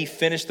dead, and he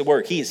finished the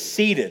work. He is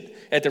seated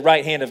at the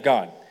right hand of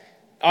God.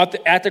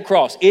 At the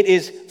cross, it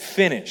is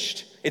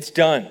finished. It's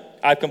done.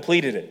 I've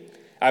completed it.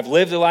 I've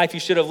lived the life you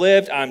should have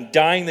lived. I'm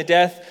dying the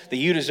death that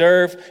you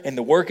deserve, and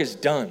the work is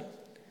done.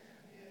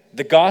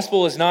 The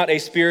gospel is not a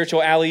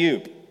spiritual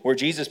alley-oop where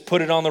Jesus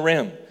put it on the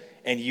rim,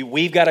 and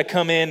we've got to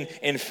come in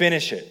and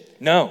finish it.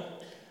 No.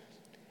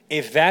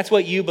 If that's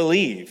what you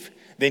believe,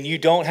 then you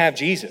don't have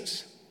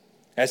Jesus,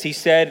 as he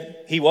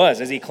said he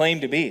was, as he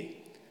claimed to be.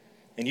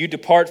 And you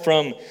depart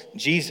from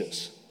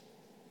Jesus.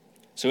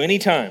 So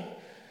anytime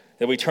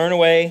that we turn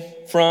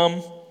away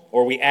from,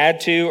 or we add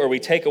to, or we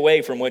take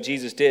away from what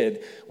Jesus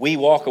did, we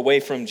walk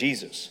away from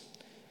Jesus.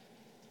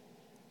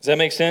 Does that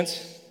make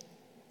sense?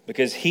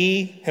 Because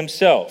he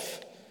himself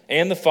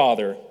and the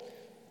Father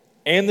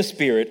and the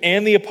Spirit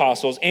and the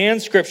apostles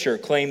and Scripture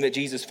claim that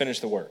Jesus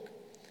finished the work.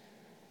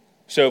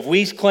 So if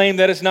we claim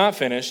that it's not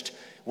finished,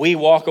 we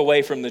walk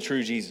away from the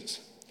true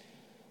Jesus.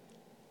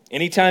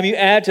 Anytime you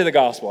add to the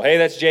gospel, hey,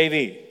 that's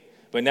JV,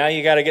 but now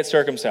you got to get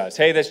circumcised.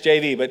 Hey, that's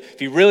JV, but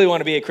if you really want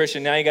to be a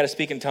Christian, now you got to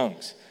speak in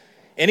tongues.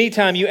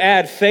 Anytime you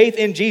add faith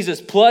in Jesus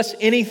plus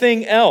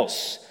anything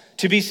else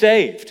to be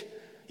saved,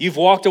 you've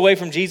walked away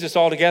from Jesus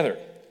altogether,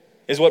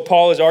 is what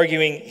Paul is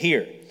arguing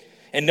here.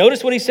 And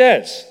notice what he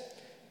says.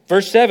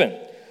 Verse 7,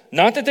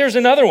 not that there's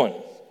another one,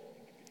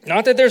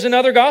 not that there's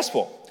another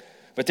gospel,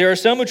 but there are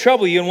some who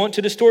trouble you and want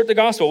to distort the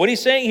gospel. What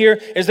he's saying here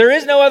is there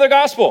is no other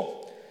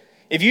gospel.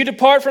 If you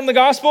depart from the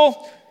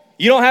gospel,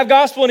 you don't have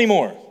gospel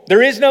anymore.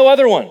 There is no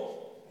other one.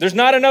 There's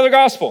not another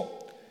gospel.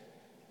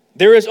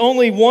 There is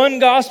only one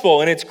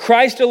gospel, and it's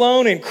Christ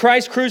alone and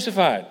Christ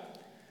crucified.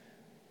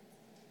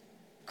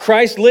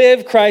 Christ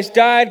lived, Christ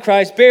died,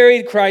 Christ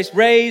buried, Christ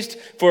raised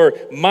for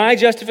my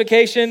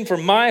justification, for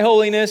my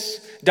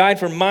holiness, died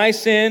for my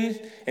sin,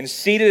 and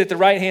seated at the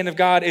right hand of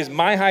God is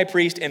my high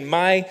priest and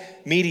my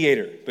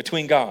mediator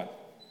between God.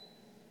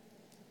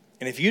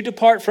 And if you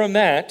depart from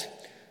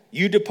that,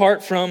 you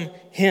depart from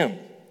him.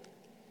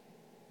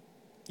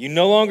 You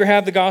no longer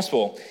have the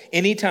gospel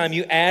anytime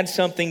you add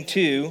something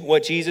to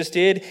what Jesus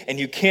did, and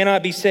you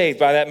cannot be saved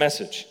by that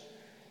message.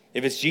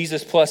 If it's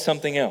Jesus plus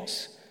something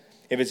else.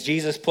 If it's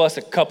Jesus plus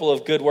a couple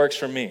of good works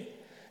from me.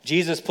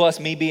 Jesus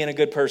plus me being a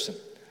good person.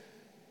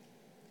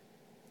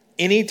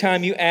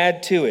 Anytime you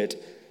add to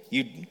it,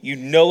 you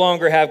no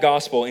longer have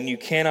gospel, and you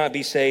cannot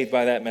be saved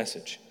by that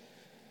message.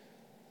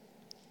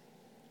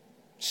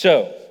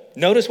 So,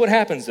 notice what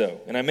happens though.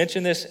 And I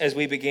mentioned this as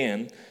we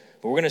began,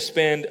 but we're going to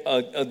spend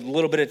a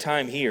little bit of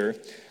time here.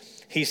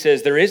 He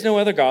says, there is no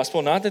other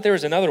gospel, not that there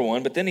is another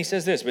one, but then he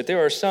says this, but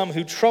there are some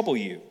who trouble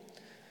you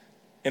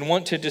and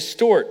want to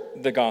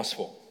distort the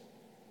gospel.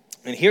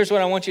 And here's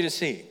what I want you to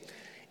see.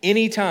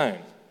 Anytime,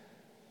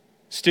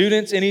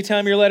 students,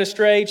 anytime you're led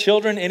astray,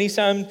 children,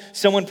 anytime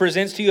someone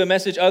presents to you a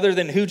message other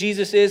than who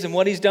Jesus is and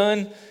what he's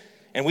done,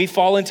 and we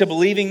fall into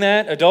believing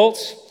that,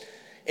 adults,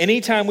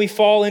 anytime we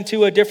fall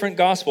into a different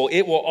gospel,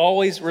 it will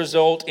always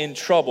result in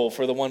trouble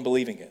for the one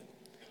believing it.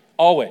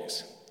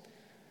 Always.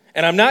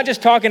 And I'm not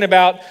just talking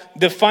about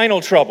the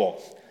final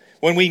trouble,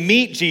 when we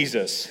meet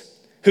Jesus,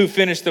 who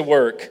finished the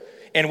work,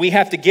 and we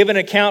have to give an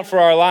account for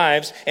our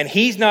lives, and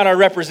he's not our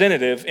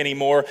representative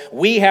anymore.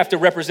 We have to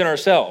represent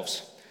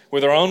ourselves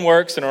with our own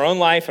works and our own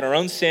life and our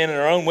own sin and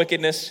our own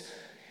wickedness,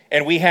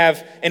 and we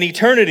have an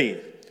eternity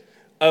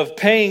of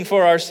paying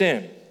for our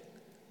sin.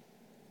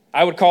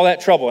 I would call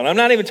that trouble. And I'm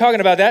not even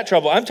talking about that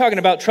trouble. I'm talking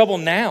about trouble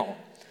now.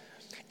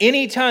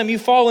 Anytime you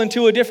fall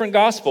into a different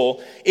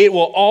gospel, it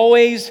will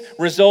always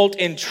result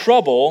in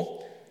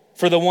trouble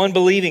for the one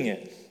believing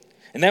it.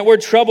 And that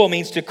word trouble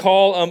means to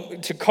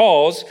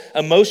cause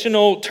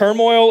emotional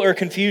turmoil or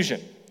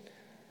confusion.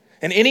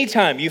 And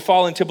anytime you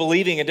fall into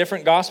believing a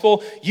different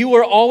gospel, you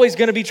are always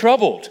going to be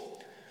troubled.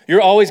 You're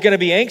always going to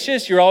be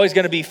anxious. You're always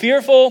going to be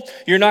fearful.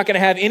 You're not going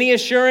to have any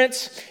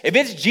assurance. If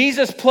it's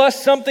Jesus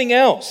plus something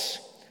else,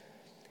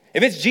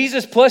 if it's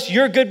Jesus plus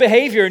your good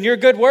behavior and your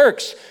good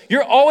works,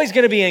 you're always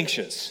going to be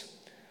anxious.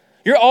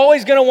 You're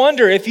always going to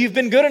wonder if you've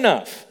been good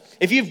enough,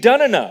 if you've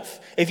done enough,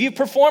 if you've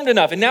performed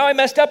enough. And now I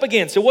messed up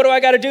again. So what do I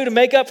got to do to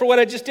make up for what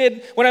I just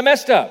did when I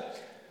messed up?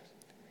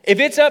 If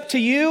it's up to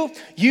you,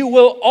 you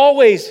will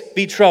always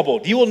be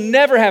troubled. You will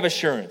never have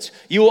assurance.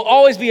 You will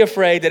always be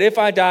afraid that if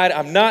I died,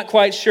 I'm not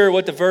quite sure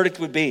what the verdict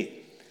would be.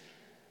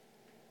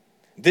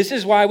 This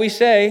is why we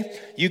say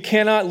you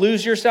cannot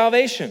lose your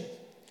salvation,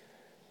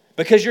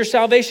 because your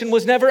salvation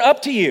was never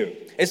up to you.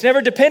 It's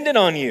never dependent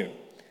on you.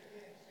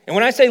 And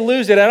when I say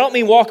lose it, I don't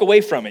mean walk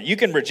away from it. You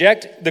can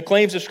reject the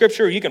claims of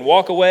Scripture, or you can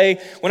walk away.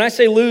 When I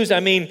say lose,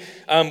 I mean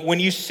when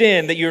you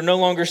sin, that you're no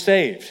longer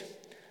saved.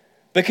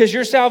 Because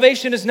your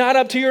salvation is not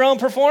up to your own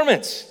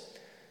performance.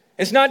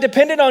 It's not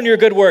dependent on your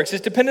good works.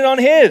 It's dependent on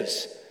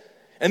His.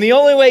 And the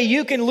only way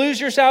you can lose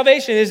your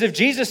salvation is if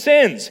Jesus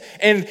sins.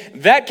 And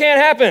that can't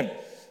happen.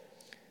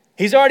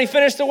 He's already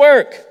finished the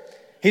work.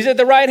 He's at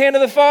the right hand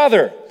of the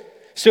Father.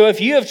 So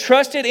if you have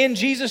trusted in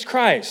Jesus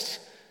Christ,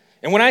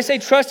 and when I say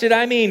trusted,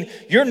 I mean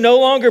you're no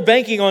longer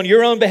banking on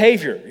your own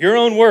behavior, your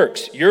own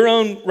works, your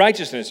own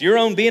righteousness, your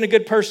own being a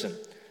good person.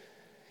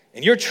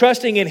 And you're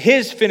trusting in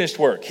His finished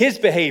work, His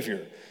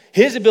behavior,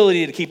 His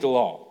ability to keep the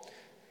law,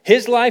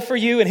 His life for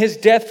you and His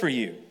death for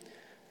you.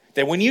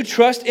 That when you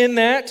trust in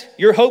that,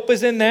 your hope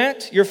is in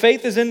that, your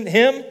faith is in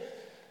Him,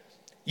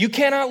 you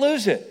cannot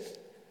lose it.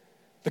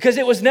 Because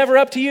it was never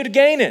up to you to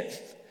gain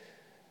it.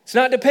 It's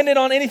not dependent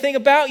on anything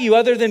about you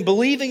other than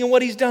believing in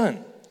what He's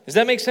done. Does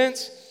that make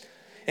sense?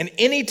 And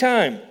any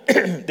time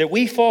that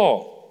we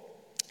fall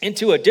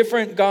into a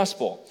different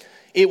gospel,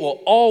 it will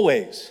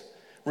always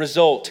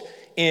result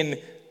in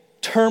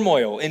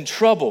turmoil, in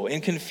trouble, in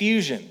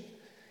confusion,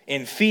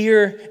 in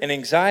fear and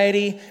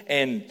anxiety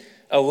and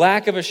a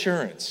lack of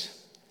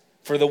assurance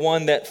for the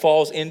one that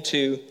falls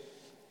into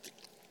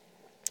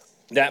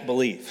that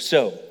belief.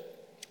 So,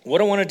 what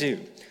I want to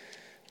do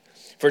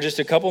for just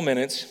a couple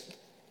minutes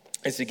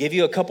is to give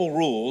you a couple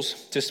rules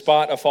to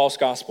spot a false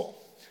gospel.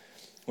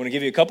 I want to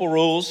give you a couple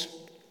rules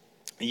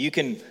you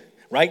can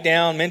write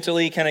down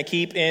mentally, kind of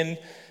keep in,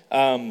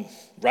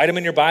 write them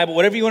in your Bible,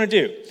 whatever you want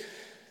to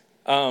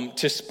do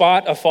to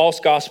spot a false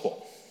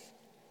gospel.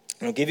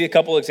 And I'll give you a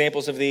couple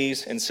examples of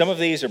these, and some of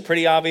these are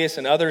pretty obvious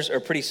and others are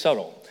pretty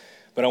subtle.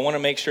 But I want to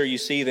make sure you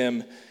see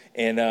them,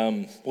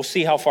 and we'll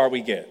see how far we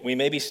get. We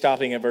may be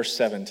stopping at verse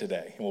 7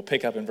 today, and we'll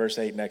pick up in verse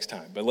 8 next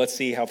time. But let's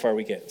see how far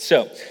we get.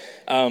 So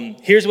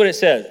here's what it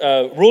says.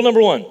 Rule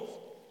number 1,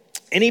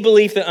 any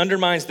belief that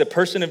undermines the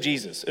person of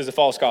Jesus is a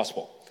false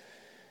gospel.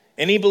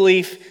 Any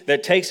belief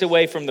that takes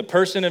away from the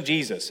person of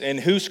Jesus and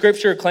who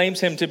Scripture claims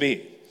Him to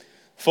be.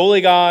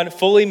 Fully God,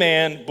 fully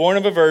man, born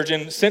of a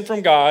virgin, sent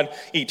from God,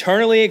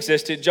 eternally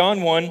existed.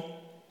 John 1,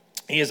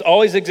 He has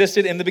always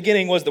existed. In the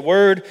beginning was the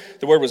Word.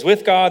 The Word was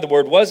with God. The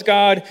Word was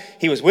God.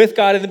 He was with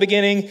God in the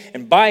beginning,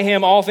 and by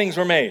Him all things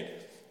were made.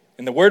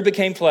 And the Word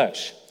became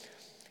flesh.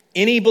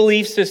 Any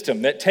belief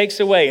system that takes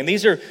away, and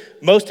these are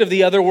most of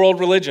the other world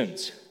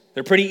religions.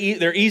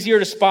 They're easier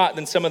to spot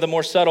than some of the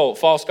more subtle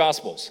false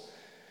gospels.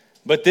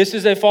 But this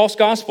is a false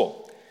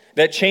gospel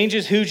that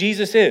changes who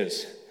Jesus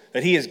is,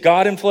 that He is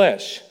God in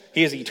flesh.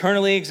 He has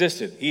eternally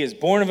existed. He is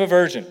born of a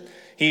virgin.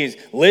 He has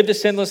lived a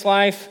sinless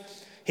life.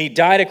 He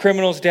died a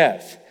criminal's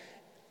death.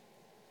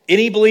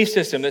 Any belief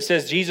system that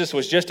says Jesus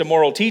was just a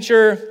moral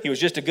teacher, He was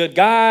just a good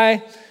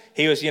guy,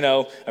 He was,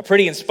 a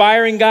pretty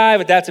inspiring guy,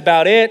 but that's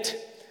about it.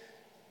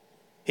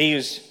 He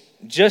was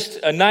just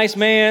a nice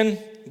man,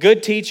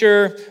 good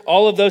teacher,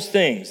 all of those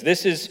things.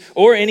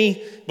 Or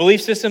any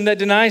belief system that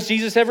denies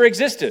Jesus ever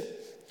existed,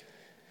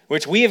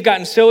 which we have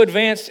gotten so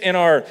advanced in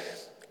our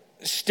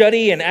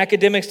study and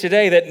academics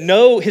today that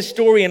no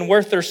historian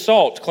worth their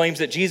salt claims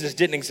that Jesus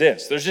didn't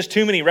exist. There's just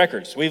too many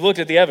records. We've looked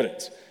at the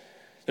evidence.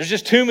 There's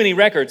just too many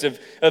records of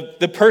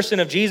the person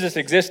of Jesus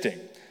existing.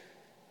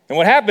 And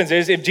what happens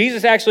is if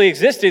Jesus actually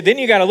existed, then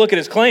you got to look at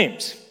His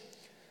claims.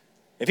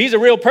 If He's a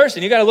real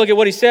person, you got to look at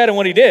what He said and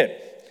what He did.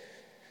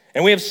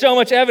 And we have so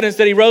much evidence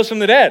that He rose from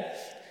the dead.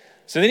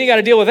 So then you got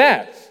to deal with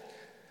that.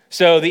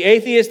 So the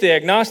atheist, the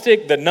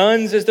agnostic, the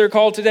nuns as they're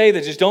called today,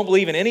 that just don't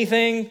believe in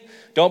anything,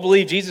 don't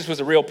believe Jesus was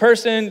a real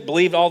person,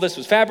 believe all this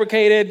was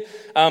fabricated,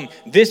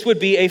 this would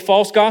be a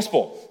false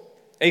gospel,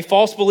 a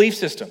false belief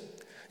system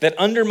that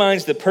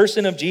undermines the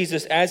person of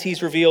Jesus as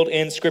He's revealed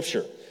in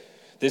Scripture.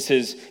 This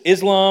is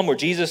Islam, where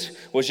Jesus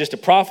was just a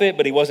prophet,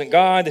 but He wasn't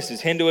God. This is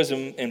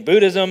Hinduism and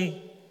Buddhism.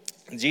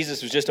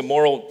 Jesus was just a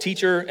moral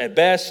teacher at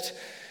best.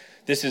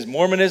 This is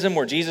Mormonism,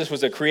 where Jesus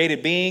was a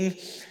created being.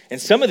 And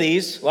some of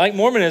these, like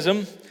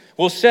Mormonism,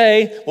 will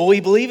say, well, we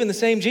believe in the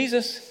same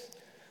Jesus.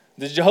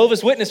 The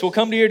Jehovah's Witness will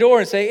come to your door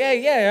and say,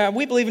 hey, yeah,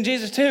 we believe in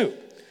Jesus too.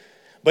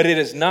 But it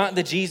is not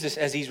the Jesus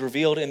as He's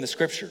revealed in the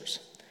Scriptures.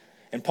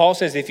 And Paul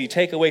says if you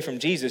take away from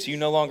Jesus, you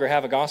no longer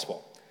have a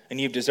gospel, and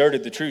you've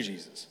deserted the true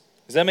Jesus.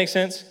 Does that make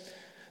sense?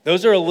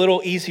 Those are a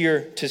little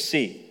easier to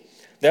see.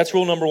 That's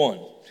rule number one.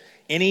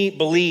 Any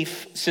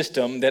belief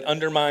system that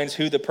undermines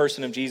who the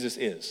person of Jesus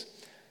is,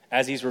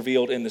 as he's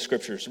revealed in the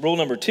scriptures. Rule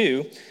number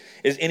two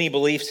is any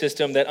belief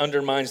system that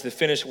undermines the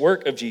finished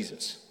work of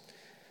Jesus.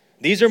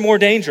 These are more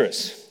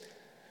dangerous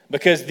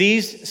because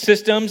these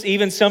systems,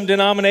 even some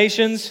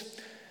denominations,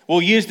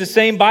 will use the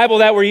same Bible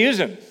that we're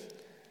using.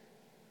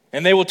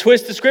 And they will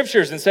twist the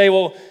scriptures and say,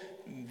 well,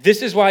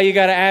 this is why you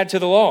got to add to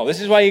the law. This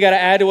is why you got to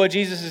add to what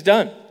Jesus has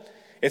done.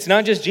 It's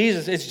not just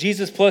Jesus, it's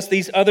Jesus plus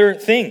these other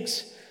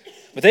things.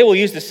 But they will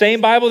use the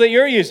same Bible that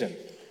you're using.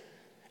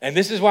 And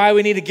this is why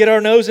we need to get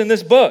our nose in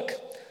this book.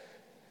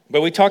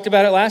 But we talked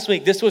about it last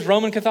week. This was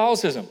Roman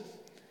Catholicism.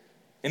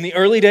 In the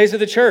early days of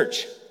the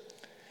church,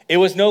 it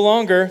was no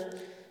longer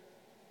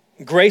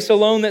grace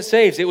alone that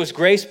saves. It was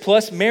grace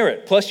plus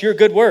merit, plus your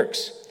good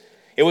works.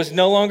 It was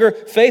no longer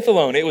faith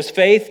alone. It was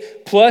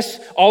faith plus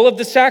all of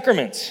the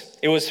sacraments.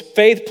 It was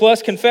faith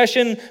plus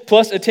confession,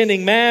 plus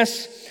attending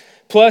Mass,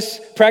 plus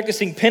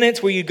practicing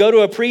penance where you go to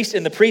a priest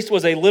and the priest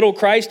was a little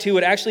Christ who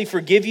would actually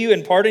forgive you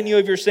and pardon you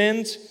of your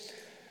sins.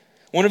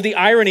 One of the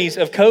ironies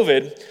of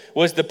COVID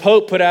was the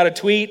Pope put out a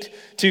tweet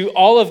to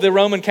all of the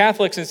Roman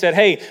Catholics and said,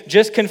 hey,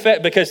 just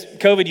confess, because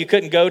COVID, you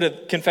couldn't go to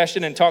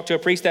confession and talk to a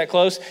priest that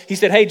close. He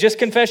said, hey, just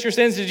confess your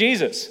sins to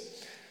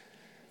Jesus.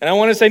 And I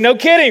want to say, no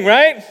kidding,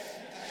 right?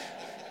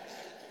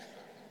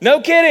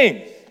 No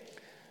kidding.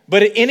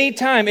 But at any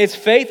time, it's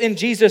faith in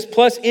Jesus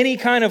plus any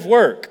kind of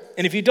work.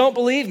 And if you don't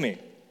believe me,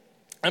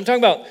 I'm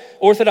talking about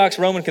Orthodox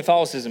Roman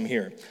Catholicism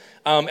here.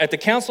 At the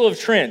Council of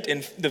Trent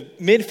in the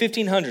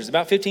mid-1500s,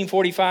 about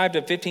 1545 to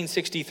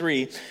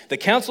 1563, the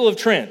Council of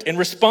Trent, in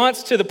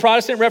response to the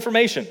Protestant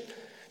Reformation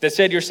that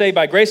said you're saved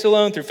by grace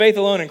alone, through faith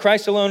alone, in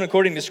Christ alone,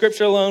 according to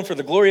Scripture alone, for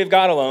the glory of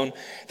God alone,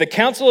 the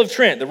Council of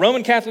Trent, the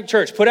Roman Catholic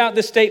Church, put out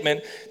this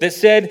statement that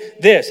said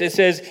this. It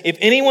says, if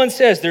anyone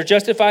says they're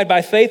justified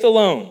by faith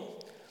alone,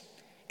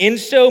 in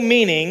so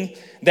meaning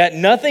that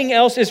nothing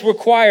else is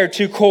required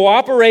to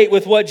cooperate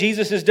with what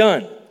Jesus has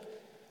done,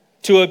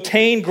 to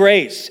obtain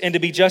grace and to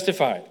be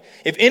justified.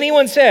 If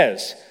anyone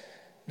says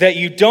that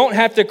you don't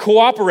have to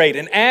cooperate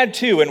and add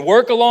to and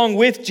work along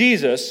with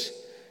Jesus,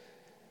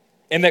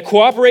 and that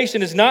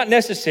cooperation is not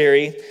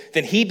necessary,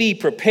 then he be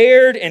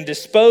prepared and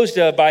disposed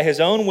of by his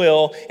own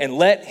will, and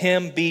let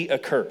him be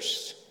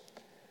accursed.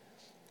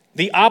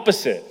 The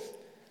opposite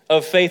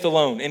of faith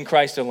alone, in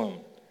Christ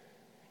alone.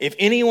 If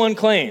anyone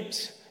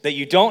claims that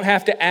you don't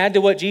have to add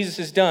to what Jesus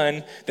has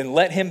done, then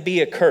let him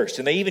be accursed.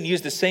 And they even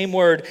use the same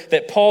word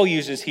that Paul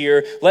uses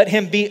here, let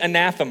him be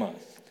anathema.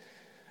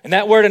 And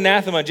that word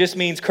anathema just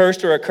means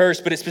cursed or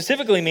accursed, but it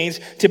specifically means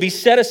to be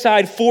set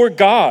aside for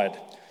God,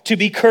 to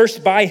be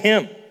cursed by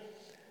him.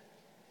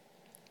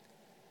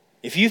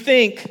 If you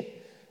think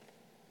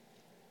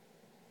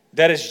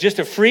that it's just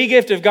a free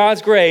gift of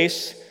God's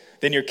grace,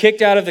 then you're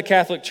kicked out of the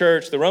Catholic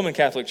Church, the Roman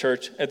Catholic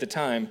Church at the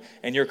time,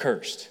 and you're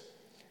cursed.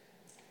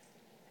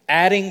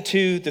 Adding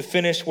to the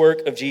finished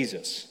work of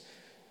Jesus.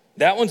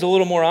 That one's a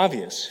little more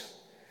obvious.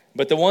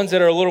 But the ones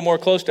that are a little more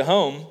close to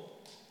home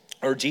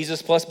are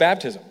Jesus plus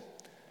baptism.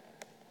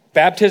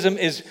 Baptism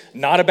is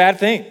not a bad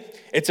thing.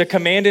 It's a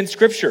command in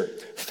Scripture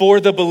for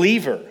the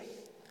believer.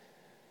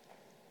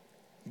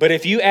 But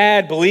if you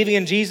add believing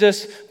in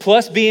Jesus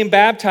plus being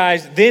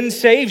baptized then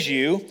saves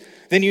you,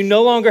 then you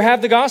no longer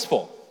have the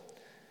gospel.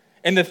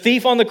 And the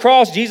thief on the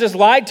cross, Jesus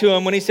lied to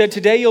him when he said,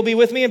 today you'll be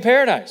with me in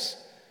paradise.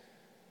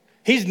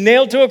 He's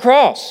nailed to a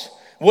cross.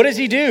 What does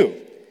he do?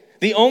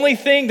 The only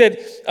thing that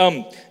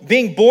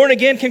being born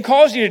again can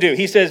cause you to do.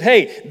 He says,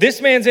 hey,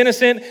 this man's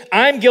innocent.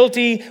 I'm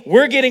guilty.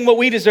 We're getting what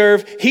we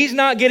deserve. He's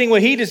not getting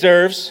what he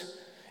deserves.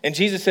 And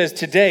Jesus says,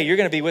 today you're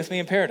going to be with me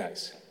in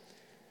paradise.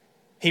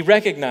 He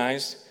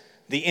recognized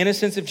the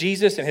innocence of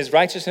Jesus and his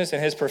righteousness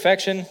and his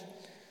perfection.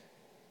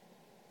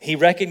 He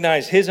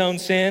recognized his own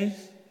sin.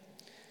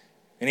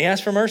 And he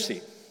asked for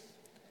mercy.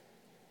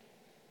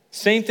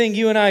 Same thing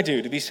you and I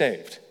do to be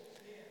saved.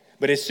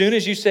 But as soon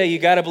as you say you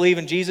got to believe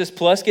in Jesus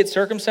plus get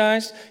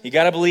circumcised, you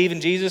got to believe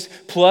in Jesus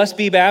plus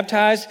be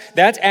baptized,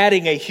 that's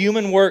adding a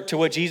human work to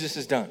what Jesus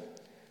has done.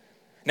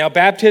 Now,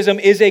 baptism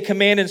is a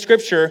command in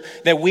Scripture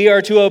that we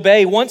are to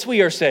obey once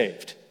we are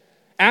saved,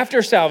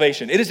 after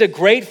salvation. It is a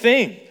great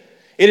thing.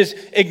 It is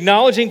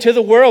acknowledging to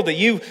the world that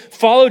you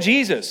follow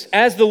Jesus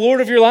as the Lord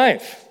of your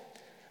life.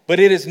 But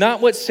it is not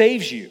what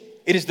saves you.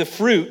 It is the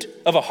fruit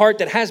of a heart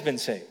that has been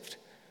saved.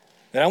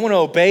 That I want to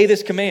obey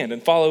this command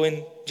and follow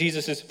in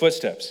Jesus'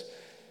 footsteps.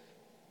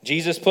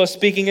 Jesus plus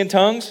speaking in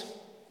tongues.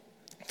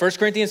 1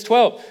 Corinthians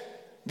 12,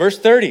 verse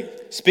 30.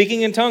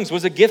 Speaking in tongues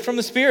was a gift from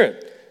the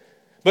Spirit.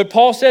 But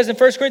Paul says in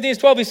 1 Corinthians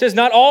 12, he says,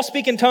 not all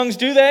speak in tongues,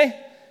 do they?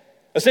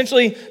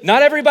 Essentially,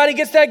 not everybody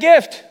gets that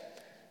gift.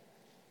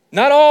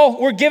 Not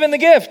all were given the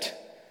gift.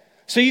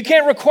 So you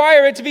can't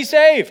require it to be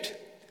saved.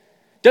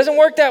 Doesn't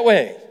work that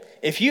way.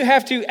 If you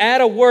have to add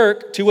a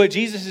work to what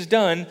Jesus has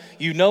done,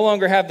 you no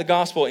longer have the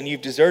gospel and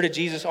you've deserted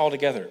Jesus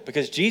altogether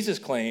because Jesus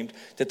claimed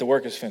that the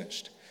work is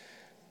finished.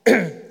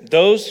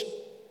 Those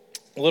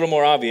a little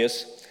more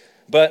obvious,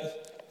 but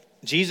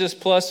Jesus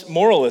plus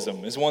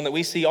moralism is one that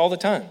we see all the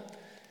time.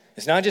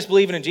 It's not just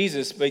believing in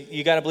Jesus, but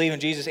you got to believe in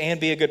Jesus and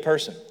be a good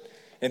person,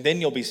 and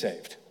then you'll be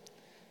saved.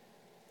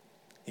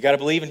 You got to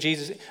believe in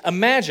Jesus.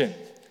 Imagine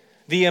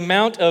the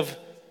amount of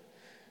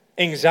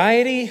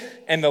anxiety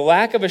and the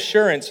lack of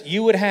assurance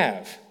you would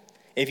have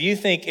if you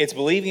think it's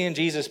believing in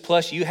Jesus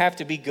plus you have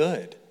to be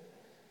good.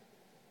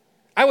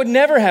 I would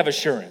never have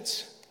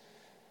assurance.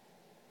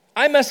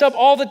 I mess up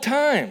all the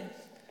time.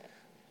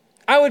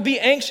 I would be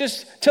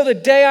anxious till the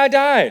day I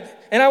died,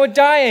 and I would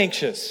die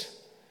anxious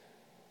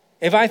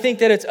if I think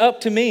that it's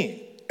up to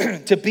me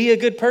to be a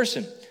good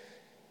person.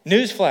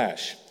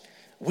 Newsflash,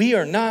 we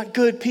are not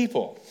good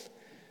people.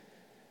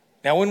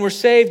 Now, when we're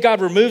saved, God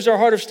removes our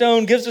heart of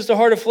stone, gives us a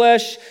heart of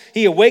flesh.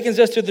 He awakens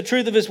us to the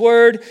truth of his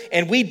word,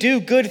 and we do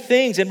good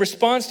things in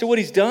response to what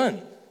he's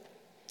done.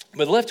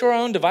 But left to our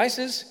own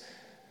devices,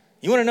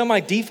 you want to know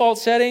my default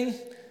setting?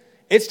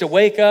 It's to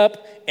wake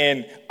up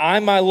and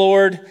I'm my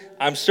Lord,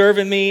 I'm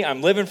serving me,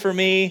 I'm living for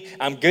me,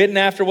 I'm getting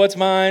after what's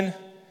mine,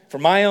 for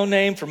my own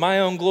name, for my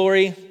own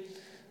glory.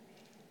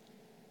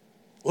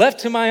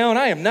 Left to my own,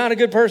 I am not a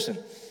good person,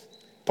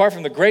 apart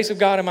from the grace of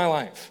God in my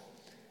life.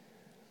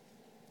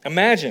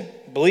 Imagine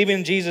believing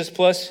in Jesus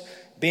plus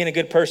being a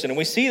good person. And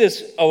we see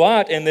this a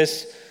lot in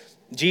this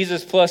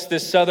Jesus plus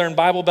this Southern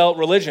Bible Belt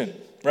religion,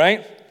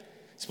 right?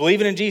 It's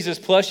believing in Jesus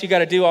plus you got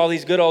to do all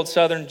these good old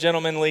Southern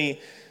gentlemanly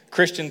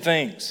Christian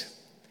things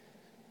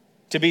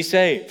to be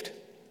saved,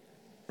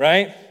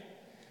 right?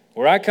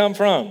 Where I come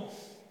from,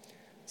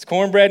 it's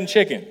cornbread and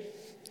chicken.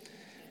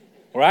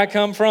 Where I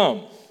come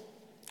from,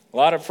 a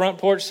lot of front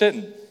porch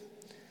sitting.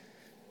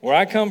 Where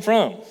I come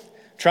from,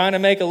 trying to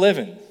make a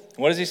living.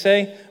 What does he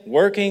say?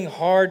 Working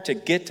hard to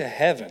get to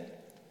heaven.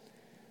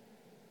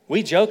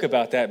 We joke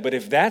about that, but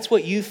if that's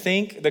what you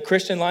think the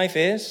Christian life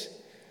is,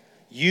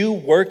 you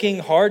working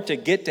hard to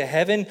get to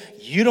heaven,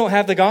 you don't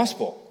have the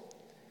gospel.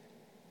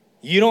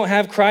 You don't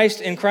have Christ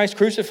and Christ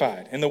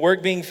crucified and the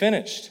work being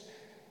finished.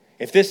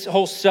 If this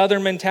whole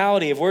Southern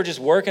mentality, if we're just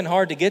working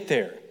hard to get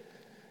there,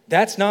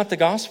 that's not the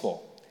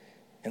gospel.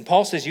 And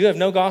Paul says you have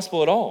no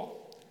gospel at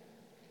all.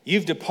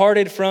 You've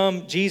departed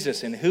from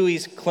Jesus and who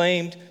he's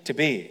claimed to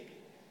be.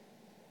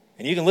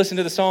 And you can listen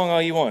to the song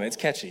all you want. It's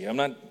catchy. I'm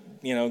not,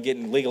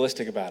 getting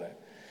legalistic about it.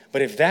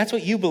 But if that's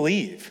what you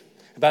believe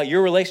about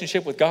your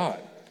relationship with God,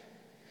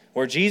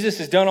 where Jesus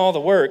has done all the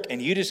work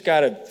and you just got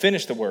to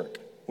finish the work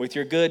with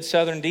your good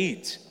Southern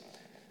deeds,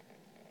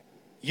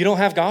 you don't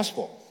have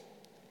gospel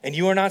and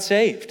you are not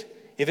saved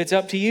if it's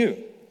up to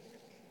you.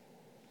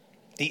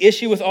 The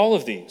issue with all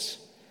of these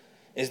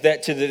is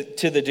that to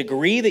the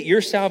degree that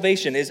your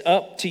salvation is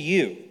up to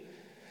you,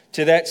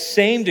 to that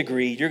same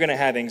degree, you're going to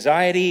have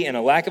anxiety and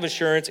a lack of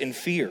assurance and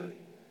fear.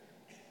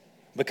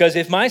 Because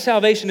if my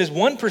salvation is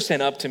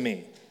 1% up to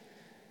me,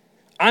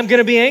 I'm going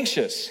to be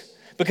anxious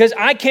because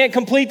I can't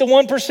complete the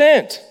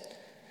 1%.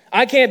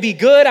 I can't be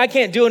good. I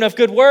can't do enough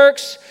good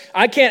works.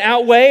 I can't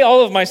outweigh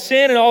all of my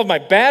sin and all of my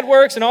bad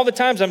works and all the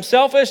times I'm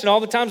selfish and all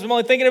the times I'm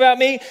only thinking about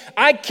me.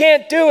 I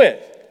can't do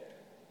it.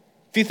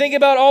 If you think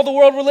about all the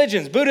world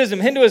religions,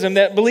 Buddhism, Hinduism,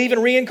 that believe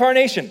in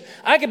reincarnation,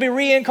 I could be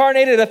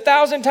reincarnated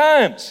 1,000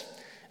 times.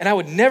 And I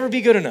would never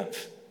be good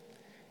enough.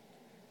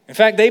 In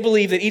fact, they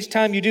believe that each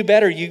time you do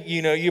better,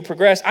 you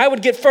progress. I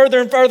would get further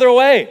and further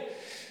away.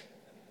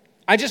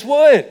 I just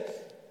would.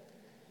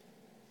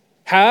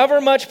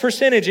 However much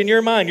percentage in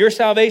your mind your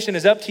salvation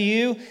is up to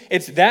you,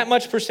 it's that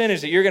much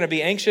percentage that you're going to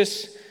be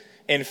anxious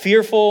and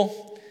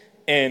fearful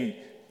and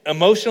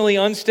emotionally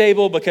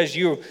unstable because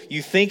you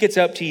think it's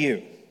up to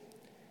you.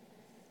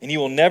 And you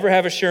will never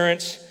have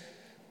assurance.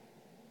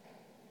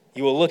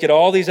 You will look at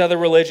all these other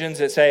religions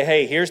that say,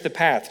 hey, here's the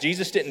path.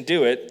 Jesus didn't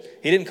do it.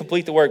 He didn't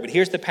complete the work, but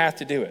here's the path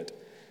to do it.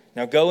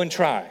 Now go and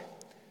try.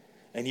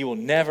 And you will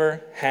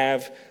never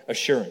have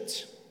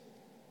assurance.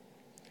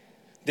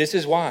 This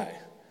is why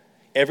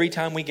every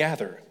time we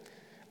gather,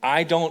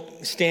 I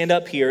don't stand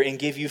up here and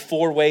give you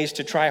 4 ways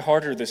to try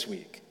harder this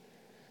week.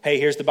 Hey,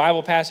 here's the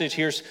Bible passage.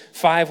 Here's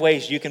 5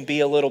 ways you can be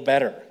a little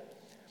better.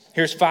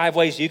 Here's 5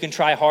 ways you can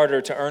try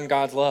harder to earn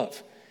God's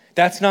love.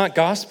 That's not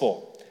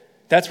gospel.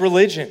 That's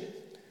religion.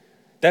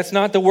 That's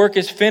not the work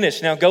is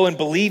finished. Now go and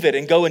believe it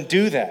and go and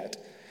do that.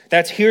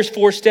 That's here's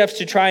 4 steps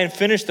to try and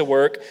finish the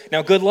work.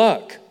 Now good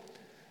luck.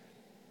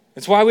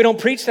 That's why we don't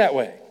preach that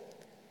way.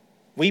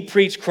 We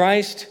preach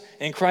Christ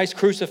and Christ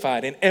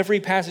crucified in every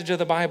passage of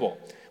the Bible.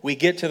 We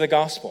get to the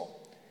gospel.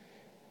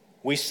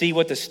 We see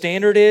what the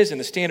standard is, and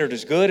the standard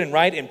is good and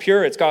right and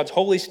pure. It's God's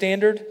holy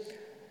standard.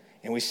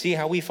 And we see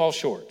how we fall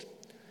short.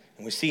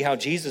 And we see how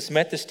Jesus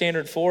met the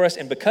standard for us,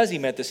 and because he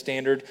met the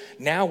standard,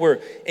 now we're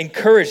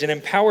encouraged and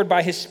empowered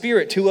by his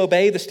Spirit to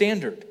obey the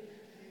standard.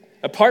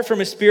 Apart from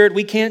his Spirit,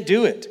 we can't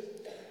do it.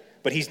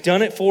 But he's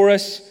done it for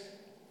us.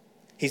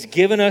 He's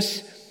given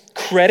us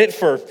credit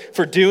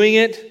for doing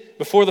it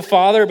before the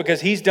Father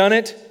because he's done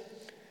it.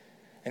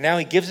 And now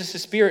he gives us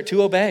his Spirit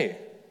to obey,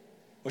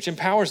 which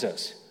empowers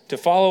us to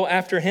follow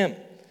after him.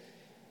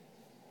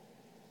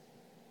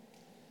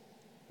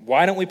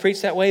 Why don't we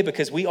preach that way?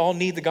 Because we all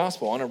need the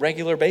gospel on a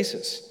regular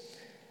basis.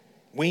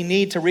 We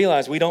need to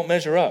realize we don't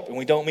measure up and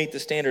we don't meet the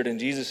standard, and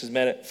Jesus has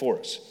met it for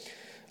us.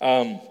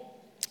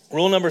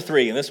 Rule number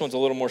 3, and this one's a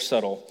little more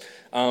subtle,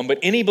 but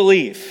any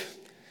belief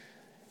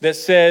that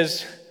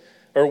says,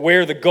 or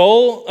where the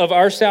goal of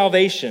our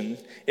salvation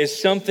is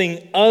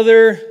something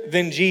other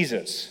than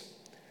Jesus.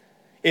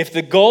 If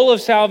the goal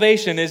of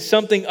salvation is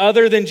something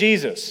other than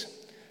Jesus,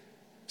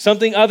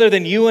 something other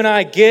than you and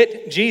I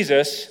get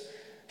Jesus,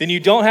 then you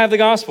don't have the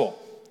gospel.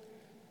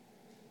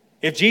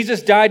 If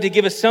Jesus died to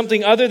give us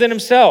something other than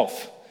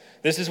himself,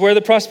 this is where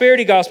the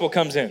prosperity gospel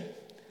comes in.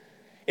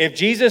 If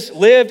Jesus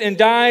lived and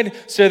died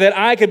so that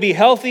I could be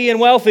healthy and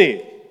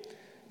wealthy,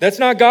 that's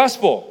not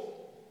gospel.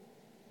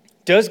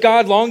 Does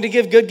God long to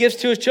give good gifts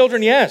to his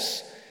children?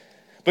 Yes.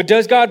 But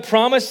does God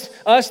promise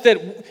us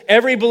that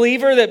every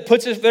believer that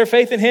puts their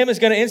faith in him is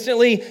going to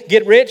instantly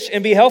get rich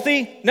and be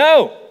healthy?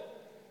 No.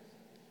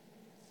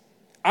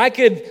 I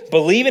could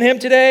believe in him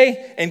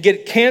today and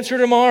get cancer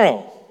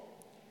tomorrow,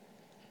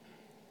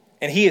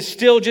 and he is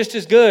still just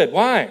as good.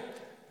 Why?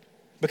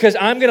 Because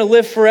I'm going to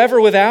live forever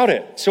without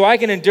it, so I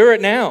can endure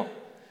it now.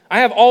 I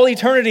have all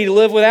eternity to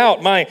live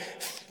without my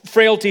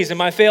frailties and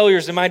my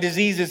failures and my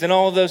diseases and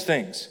all of those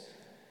things.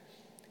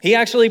 He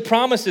actually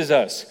promises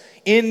us,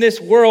 in this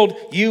world,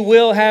 you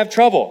will have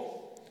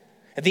trouble.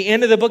 At the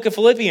end of the book of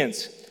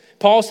Philippians,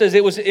 Paul says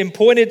it was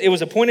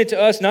appointed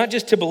to us not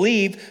just to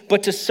believe,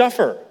 but to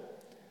suffer.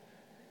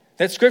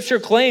 That scripture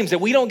claims that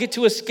we don't get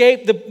to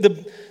escape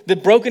the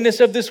brokenness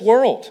of this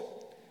world,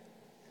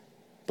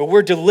 but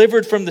we're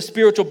delivered from the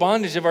spiritual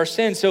bondage of our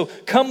sin. So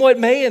come what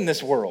may in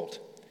this world,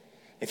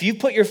 if you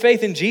put your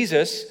faith in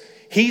Jesus,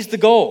 he's the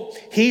goal,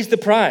 he's the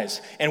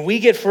prize, and we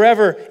get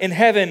forever in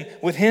heaven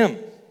with him.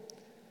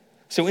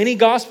 So any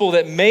gospel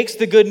that makes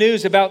the good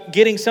news about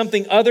getting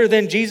something other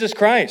than Jesus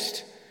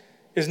Christ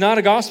is not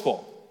a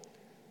gospel.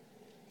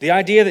 The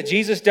idea that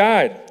Jesus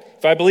died,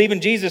 if I believe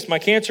in Jesus, my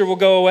cancer will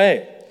go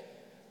away.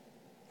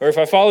 Or if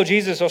I follow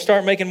Jesus, I'll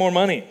start making more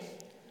money.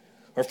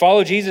 Or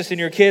follow Jesus and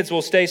your kids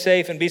will stay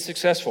safe and be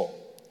successful.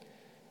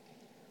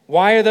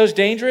 Why are those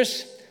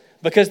dangerous?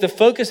 Because the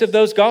focus of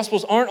those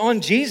gospels aren't on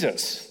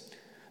Jesus.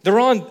 They're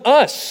on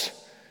us.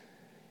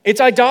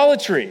 It's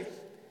idolatry.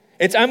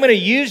 I'm going to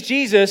use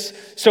Jesus,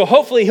 so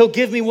hopefully he'll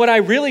give me what I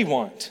really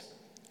want,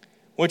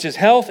 which is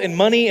health and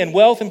money and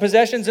wealth and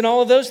possessions and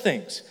all of those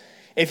things.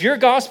 If your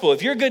gospel,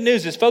 if your good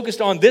news is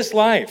focused on this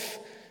life,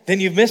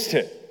 then you've missed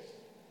it.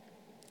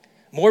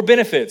 More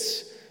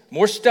benefits,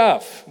 more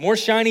stuff, more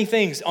shiny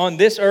things on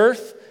this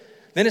earth,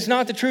 then it's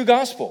not the true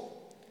gospel.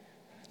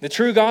 The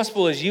true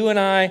gospel is you and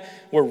I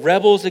were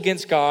rebels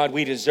against God.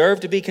 We deserve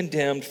to be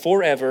condemned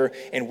forever,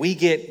 and we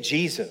get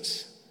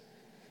Jesus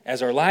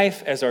as our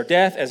life, as our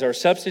death, as our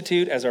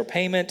substitute, as our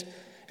payment,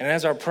 and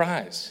as our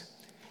prize.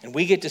 And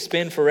we get to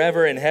spend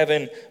forever in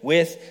heaven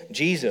with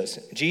Jesus.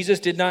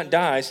 Jesus did not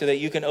die so that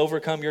you can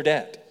overcome your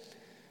debt.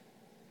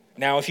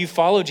 Now, if you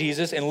follow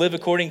Jesus and live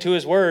according to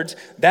his words,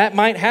 that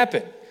might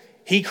happen.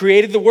 He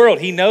created the world.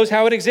 He knows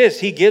how it exists.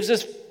 He gives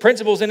us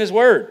principles in his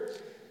word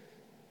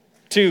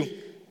to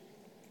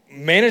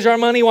manage our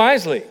money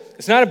wisely.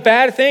 It's not a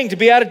bad thing to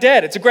be out of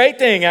debt. It's a great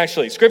thing,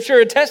 actually. Scripture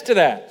attests to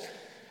that.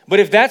 But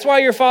if that's why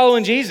you're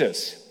following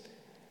Jesus,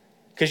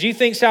 because you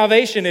think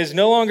salvation is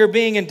no longer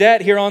being in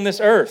debt here on this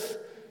earth,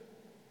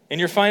 in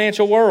your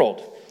financial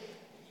world,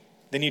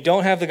 then you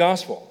don't have the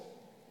gospel.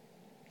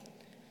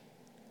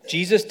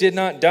 Jesus did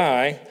not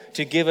die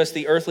to give us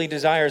the earthly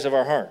desires of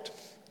our heart.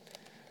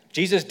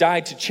 Jesus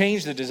died to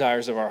change the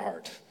desires of our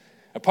heart.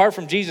 Apart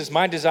from Jesus,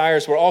 my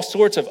desires were all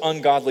sorts of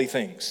ungodly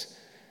things.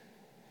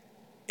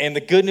 And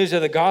the good news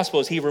of the gospel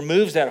is he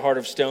removes that heart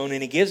of stone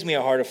and he gives me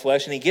a heart of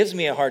flesh, and he gives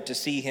me a heart to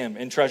see him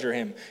and treasure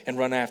him and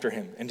run after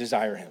him and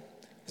desire him.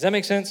 Does that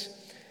make sense?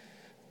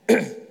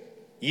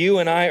 You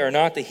and I are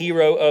not the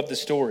hero of the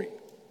story.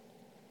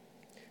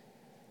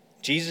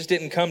 Jesus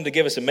didn't come to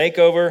give us a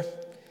makeover.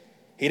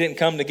 He didn't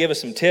come to give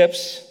us some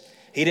tips.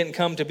 He didn't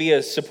come to be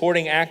a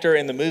supporting actor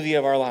in the movie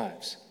of our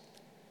lives.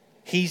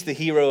 He's the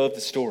hero of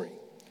the story.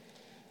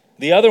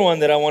 The other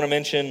one that I want to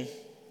mention,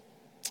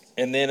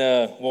 and then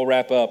we'll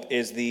wrap up,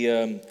 is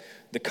the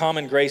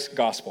common grace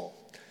gospel.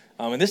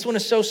 And this one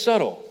is so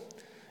subtle.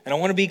 And I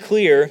want to be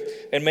clear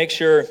and make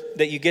sure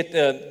that you get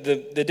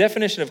the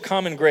definition of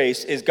common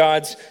grace is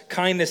God's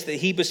kindness that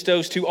he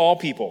bestows to all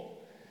people,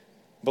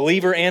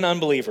 believer and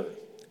unbeliever.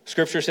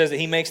 Scripture says that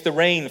he makes the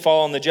rain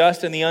fall on the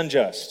just and the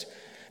unjust.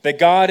 That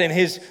God in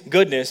his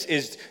goodness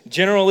is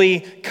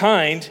generally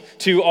kind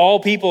to all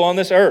people on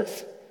this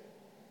earth.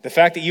 The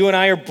fact that you and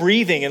I are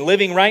breathing and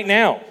living right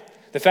now,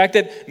 the fact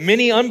that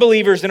many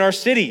unbelievers in our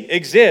city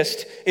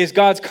exist, is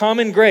God's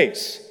common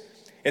grace.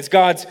 It's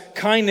God's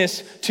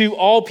kindness to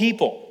all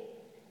people.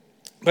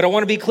 But I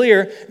want to be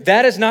clear,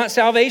 that is not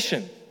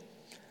salvation.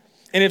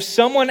 And if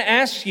someone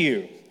asks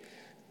you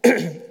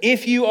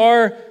if you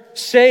are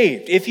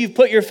saved, if you've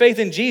put your faith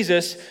in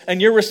Jesus, and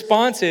your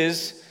response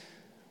is,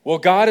 well,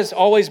 God has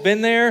always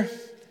been there,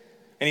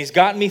 and he's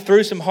gotten me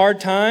through some hard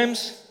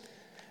times,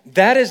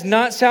 that is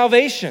not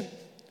salvation.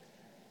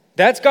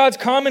 That's God's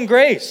common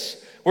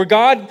grace. where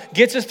God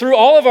gets us through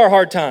all of our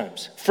hard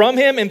times. From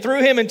him and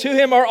through him and to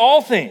him are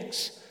all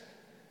things.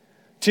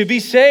 To be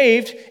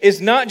saved is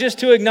not just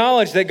to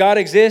acknowledge that God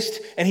exists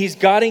and he's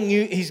gotten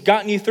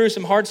you through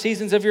some hard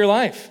seasons of your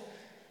life.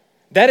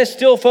 That is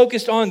still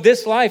focused on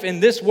this life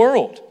and this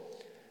world.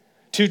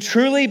 To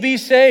truly be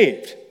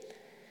saved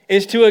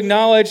is to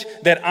acknowledge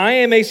that I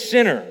am a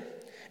sinner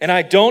and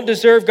I don't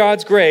deserve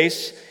God's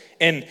grace,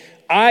 and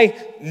I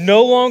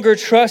no longer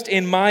trust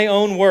in my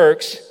own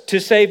works to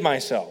save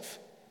myself.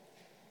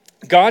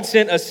 God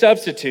sent a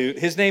substitute.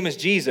 His name is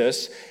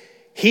Jesus.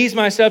 He's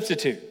my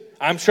substitute.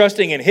 I'm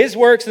trusting in his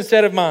works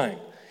instead of mine,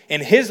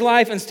 in his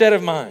life instead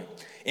of mine,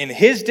 in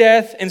his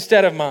death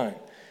instead of mine.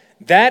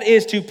 That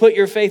is to put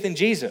your faith in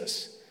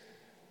Jesus,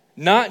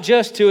 not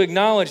just to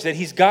acknowledge that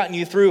he's gotten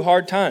you through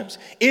hard times.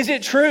 Is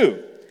it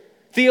true,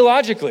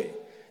 theologically,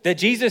 that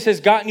Jesus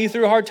has gotten you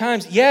through hard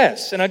times?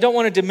 Yes, and I don't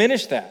want to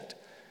diminish that.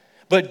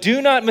 But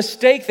do not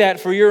mistake that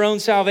for your own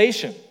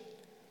salvation.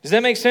 Does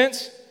that make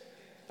sense?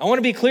 I want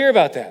to be clear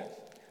about that.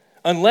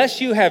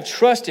 Unless you have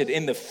trusted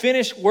in the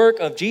finished work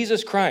of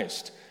Jesus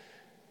Christ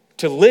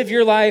to live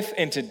your life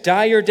and to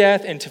die your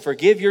death and to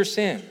forgive your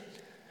sin,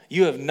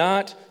 you have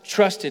not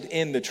trusted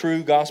in the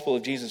true gospel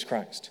of Jesus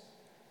Christ.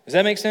 Does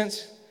that make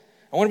sense?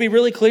 I want to be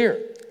really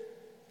clear,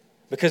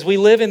 because we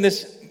live in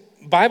this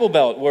Bible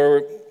Belt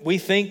where we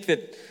think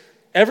that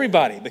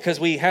everybody, because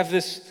we have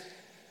this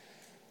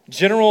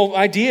general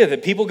idea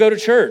that people go to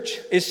church,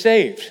 is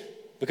saved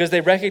because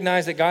they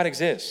recognize that God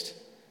exists.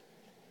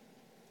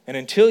 And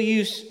until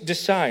you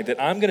decide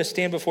that I'm going to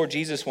stand before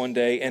Jesus one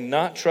day and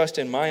not trust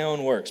in my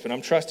own works, but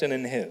I'm trusting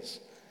in his,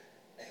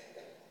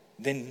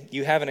 then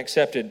you haven't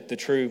accepted the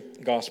true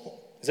gospel.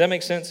 Does that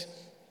make sense?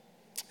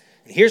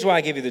 And here's why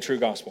I give you the true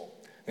gospel.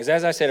 Because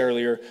as I said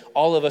earlier,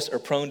 all of us are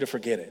prone to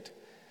forget it.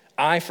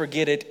 I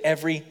forget it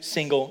every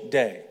single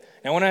day.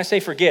 Now, when I say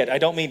forget, I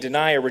don't mean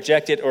deny or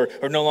reject it or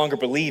no longer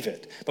believe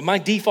it. But my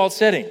default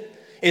setting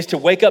is to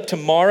wake up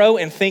tomorrow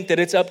and think that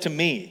it's up to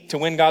me to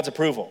win God's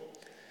approval.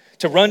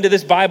 To run to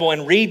this Bible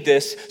and read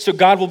this so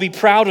God will be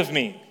proud of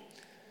me.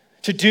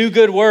 To do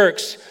good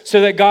works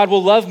so that God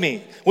will love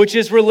me, which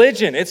is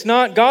religion. It's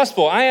not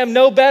gospel. I am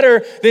no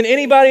better than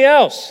anybody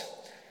else.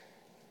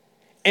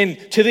 And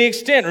to the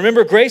extent,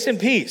 remember, grace and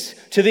peace,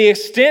 to the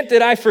extent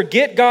that I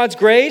forget God's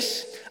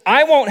grace,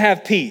 I won't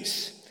have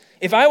peace.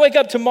 If I wake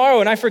up tomorrow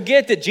and I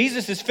forget that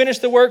Jesus has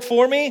finished the work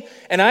for me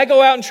and I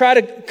go out and try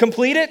to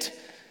complete it,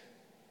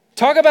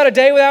 talk about a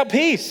day without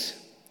peace.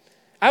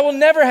 I will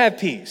never have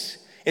peace.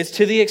 It's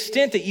to the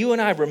extent that you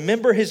and I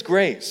remember his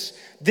grace.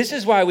 This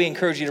is why we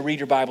encourage you to read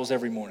your Bibles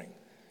every morning.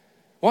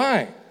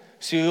 Why?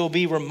 So you'll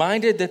be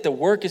reminded that the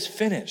work is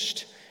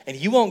finished. And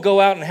you won't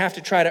go out and have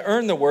to try to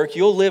earn the work.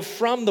 You'll live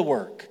from the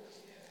work.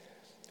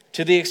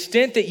 To the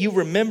extent that you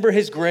remember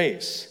his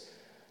grace,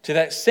 to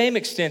that same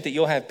extent that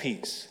you'll have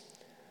peace.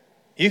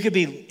 You could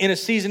be in a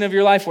season of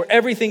your life where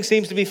everything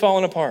seems to be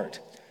falling apart.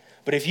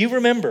 But if you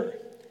remember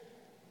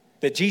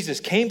that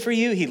Jesus came for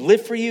you, he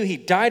lived for you, he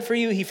died for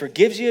you, he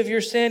forgives you of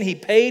your sin, he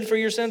paid for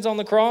your sins on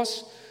the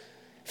cross.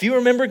 If you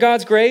remember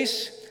God's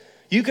grace,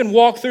 you can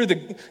walk through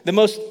the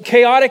most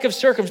chaotic of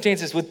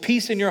circumstances with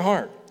peace in your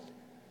heart.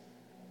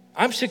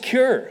 I'm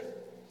secure.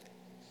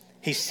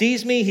 He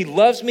sees me, he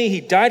loves me,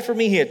 he died for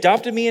me, he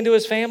adopted me into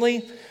his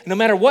family. No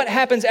matter what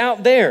happens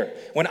out there,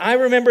 when I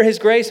remember his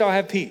grace, I'll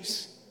have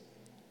peace.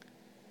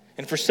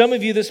 And for some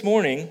of you this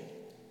morning,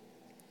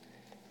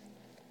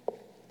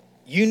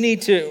 you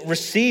need to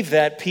receive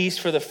that peace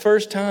for the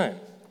first time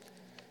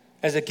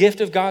as a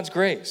gift of God's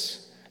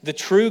grace. The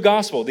true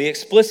gospel, the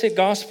explicit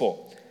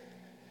gospel,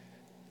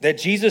 that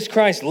Jesus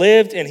Christ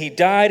lived and he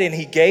died and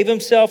he gave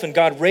himself and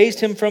God raised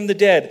him from the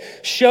dead,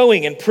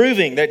 showing and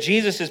proving that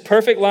Jesus'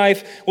 perfect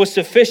life was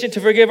sufficient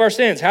to forgive our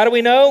sins. How do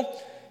we know?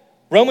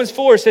 Romans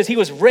 4 says he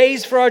was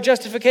raised for our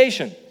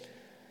justification.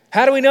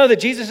 How do we know that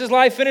Jesus'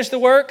 life finished the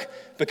work?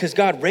 Because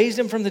God raised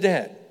him from the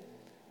dead.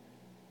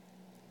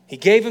 He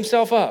gave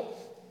himself up.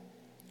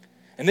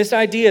 And this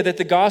idea that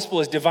the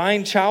gospel is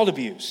divine child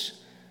abuse,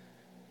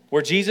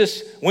 where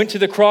Jesus went to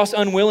the cross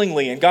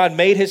unwillingly and God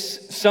made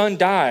his son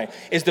die,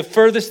 is the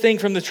furthest thing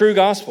from the true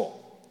gospel.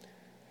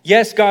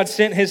 Yes, God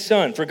sent his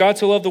son. For God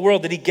so loved the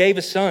world that he gave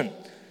his son.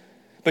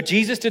 But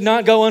Jesus did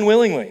not go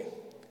unwillingly.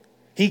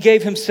 He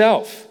gave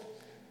himself.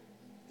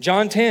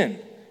 John 10,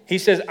 he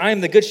says, I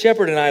am the good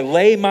shepherd and I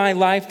lay my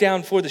life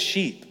down for the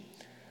sheep.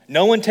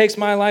 No one takes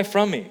my life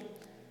from me,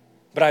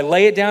 but I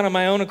lay it down on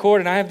my own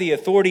accord and I have the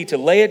authority to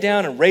lay it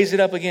down and raise it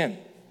up again.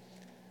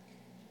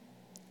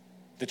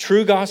 The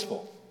true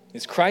gospel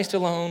is Christ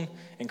alone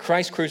and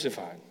Christ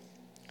crucified.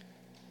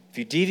 If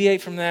you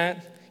deviate from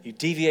that, you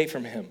deviate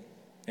from him.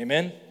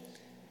 Amen?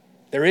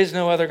 There is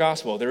no other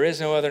gospel. There is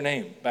no other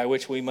name by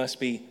which we must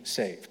be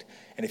saved.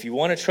 And if you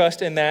want to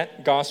trust in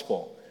that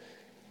gospel,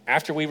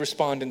 after we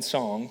respond in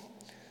song,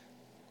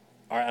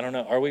 I don't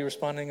know, are we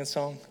responding in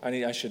song?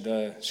 I should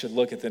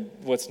look at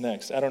what's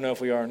next. I don't know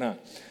if we are or not.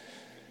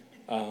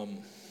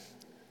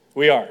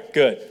 We are.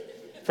 Good.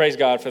 Praise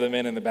God for the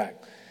men in the back.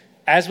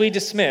 As we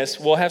dismiss,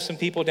 we'll have some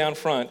people down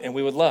front, and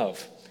we would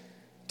love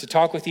to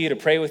talk with you, to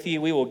pray with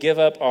you. We will give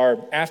up our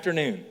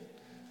afternoon,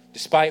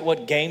 despite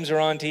what games are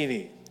on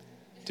TV,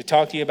 to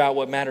talk to you about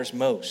what matters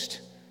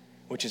most,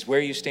 which is where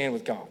you stand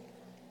with God.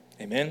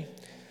 Amen?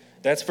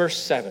 That's verse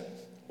 7.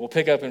 We'll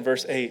pick up in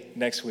verse 8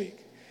 next week.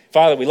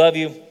 Father, we love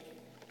you.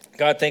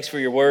 God, thanks for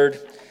your word.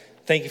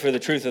 Thank you for the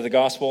truth of the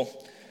gospel.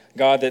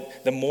 God,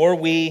 that the more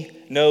we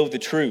know the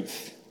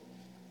truth,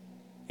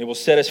 it will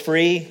set us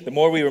free. The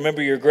more we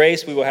remember your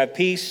grace, we will have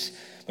peace.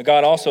 But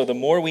God, also, the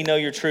more we know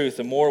your truth,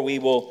 the more we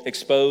will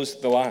expose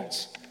the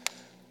lies.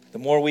 The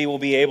more we will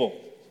be able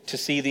to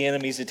see the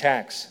enemy's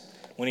attacks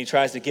when he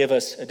tries to give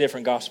us a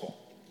different gospel.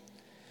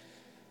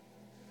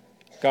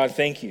 God,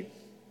 thank you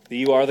that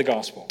you are the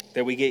gospel,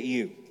 that we get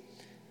you.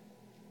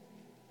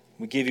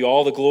 We give you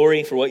all the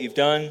glory for what you've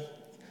done.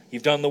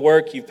 You've done the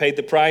work. You've paid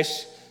the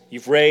price.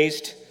 You've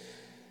raised.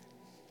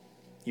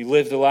 You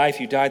lived the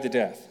life. You died the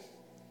death.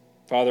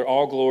 Father,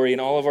 all glory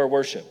and all of our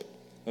worship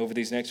over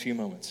these next few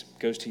moments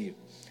goes to you.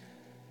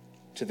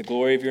 To the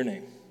glory of your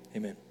name.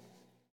 Amen.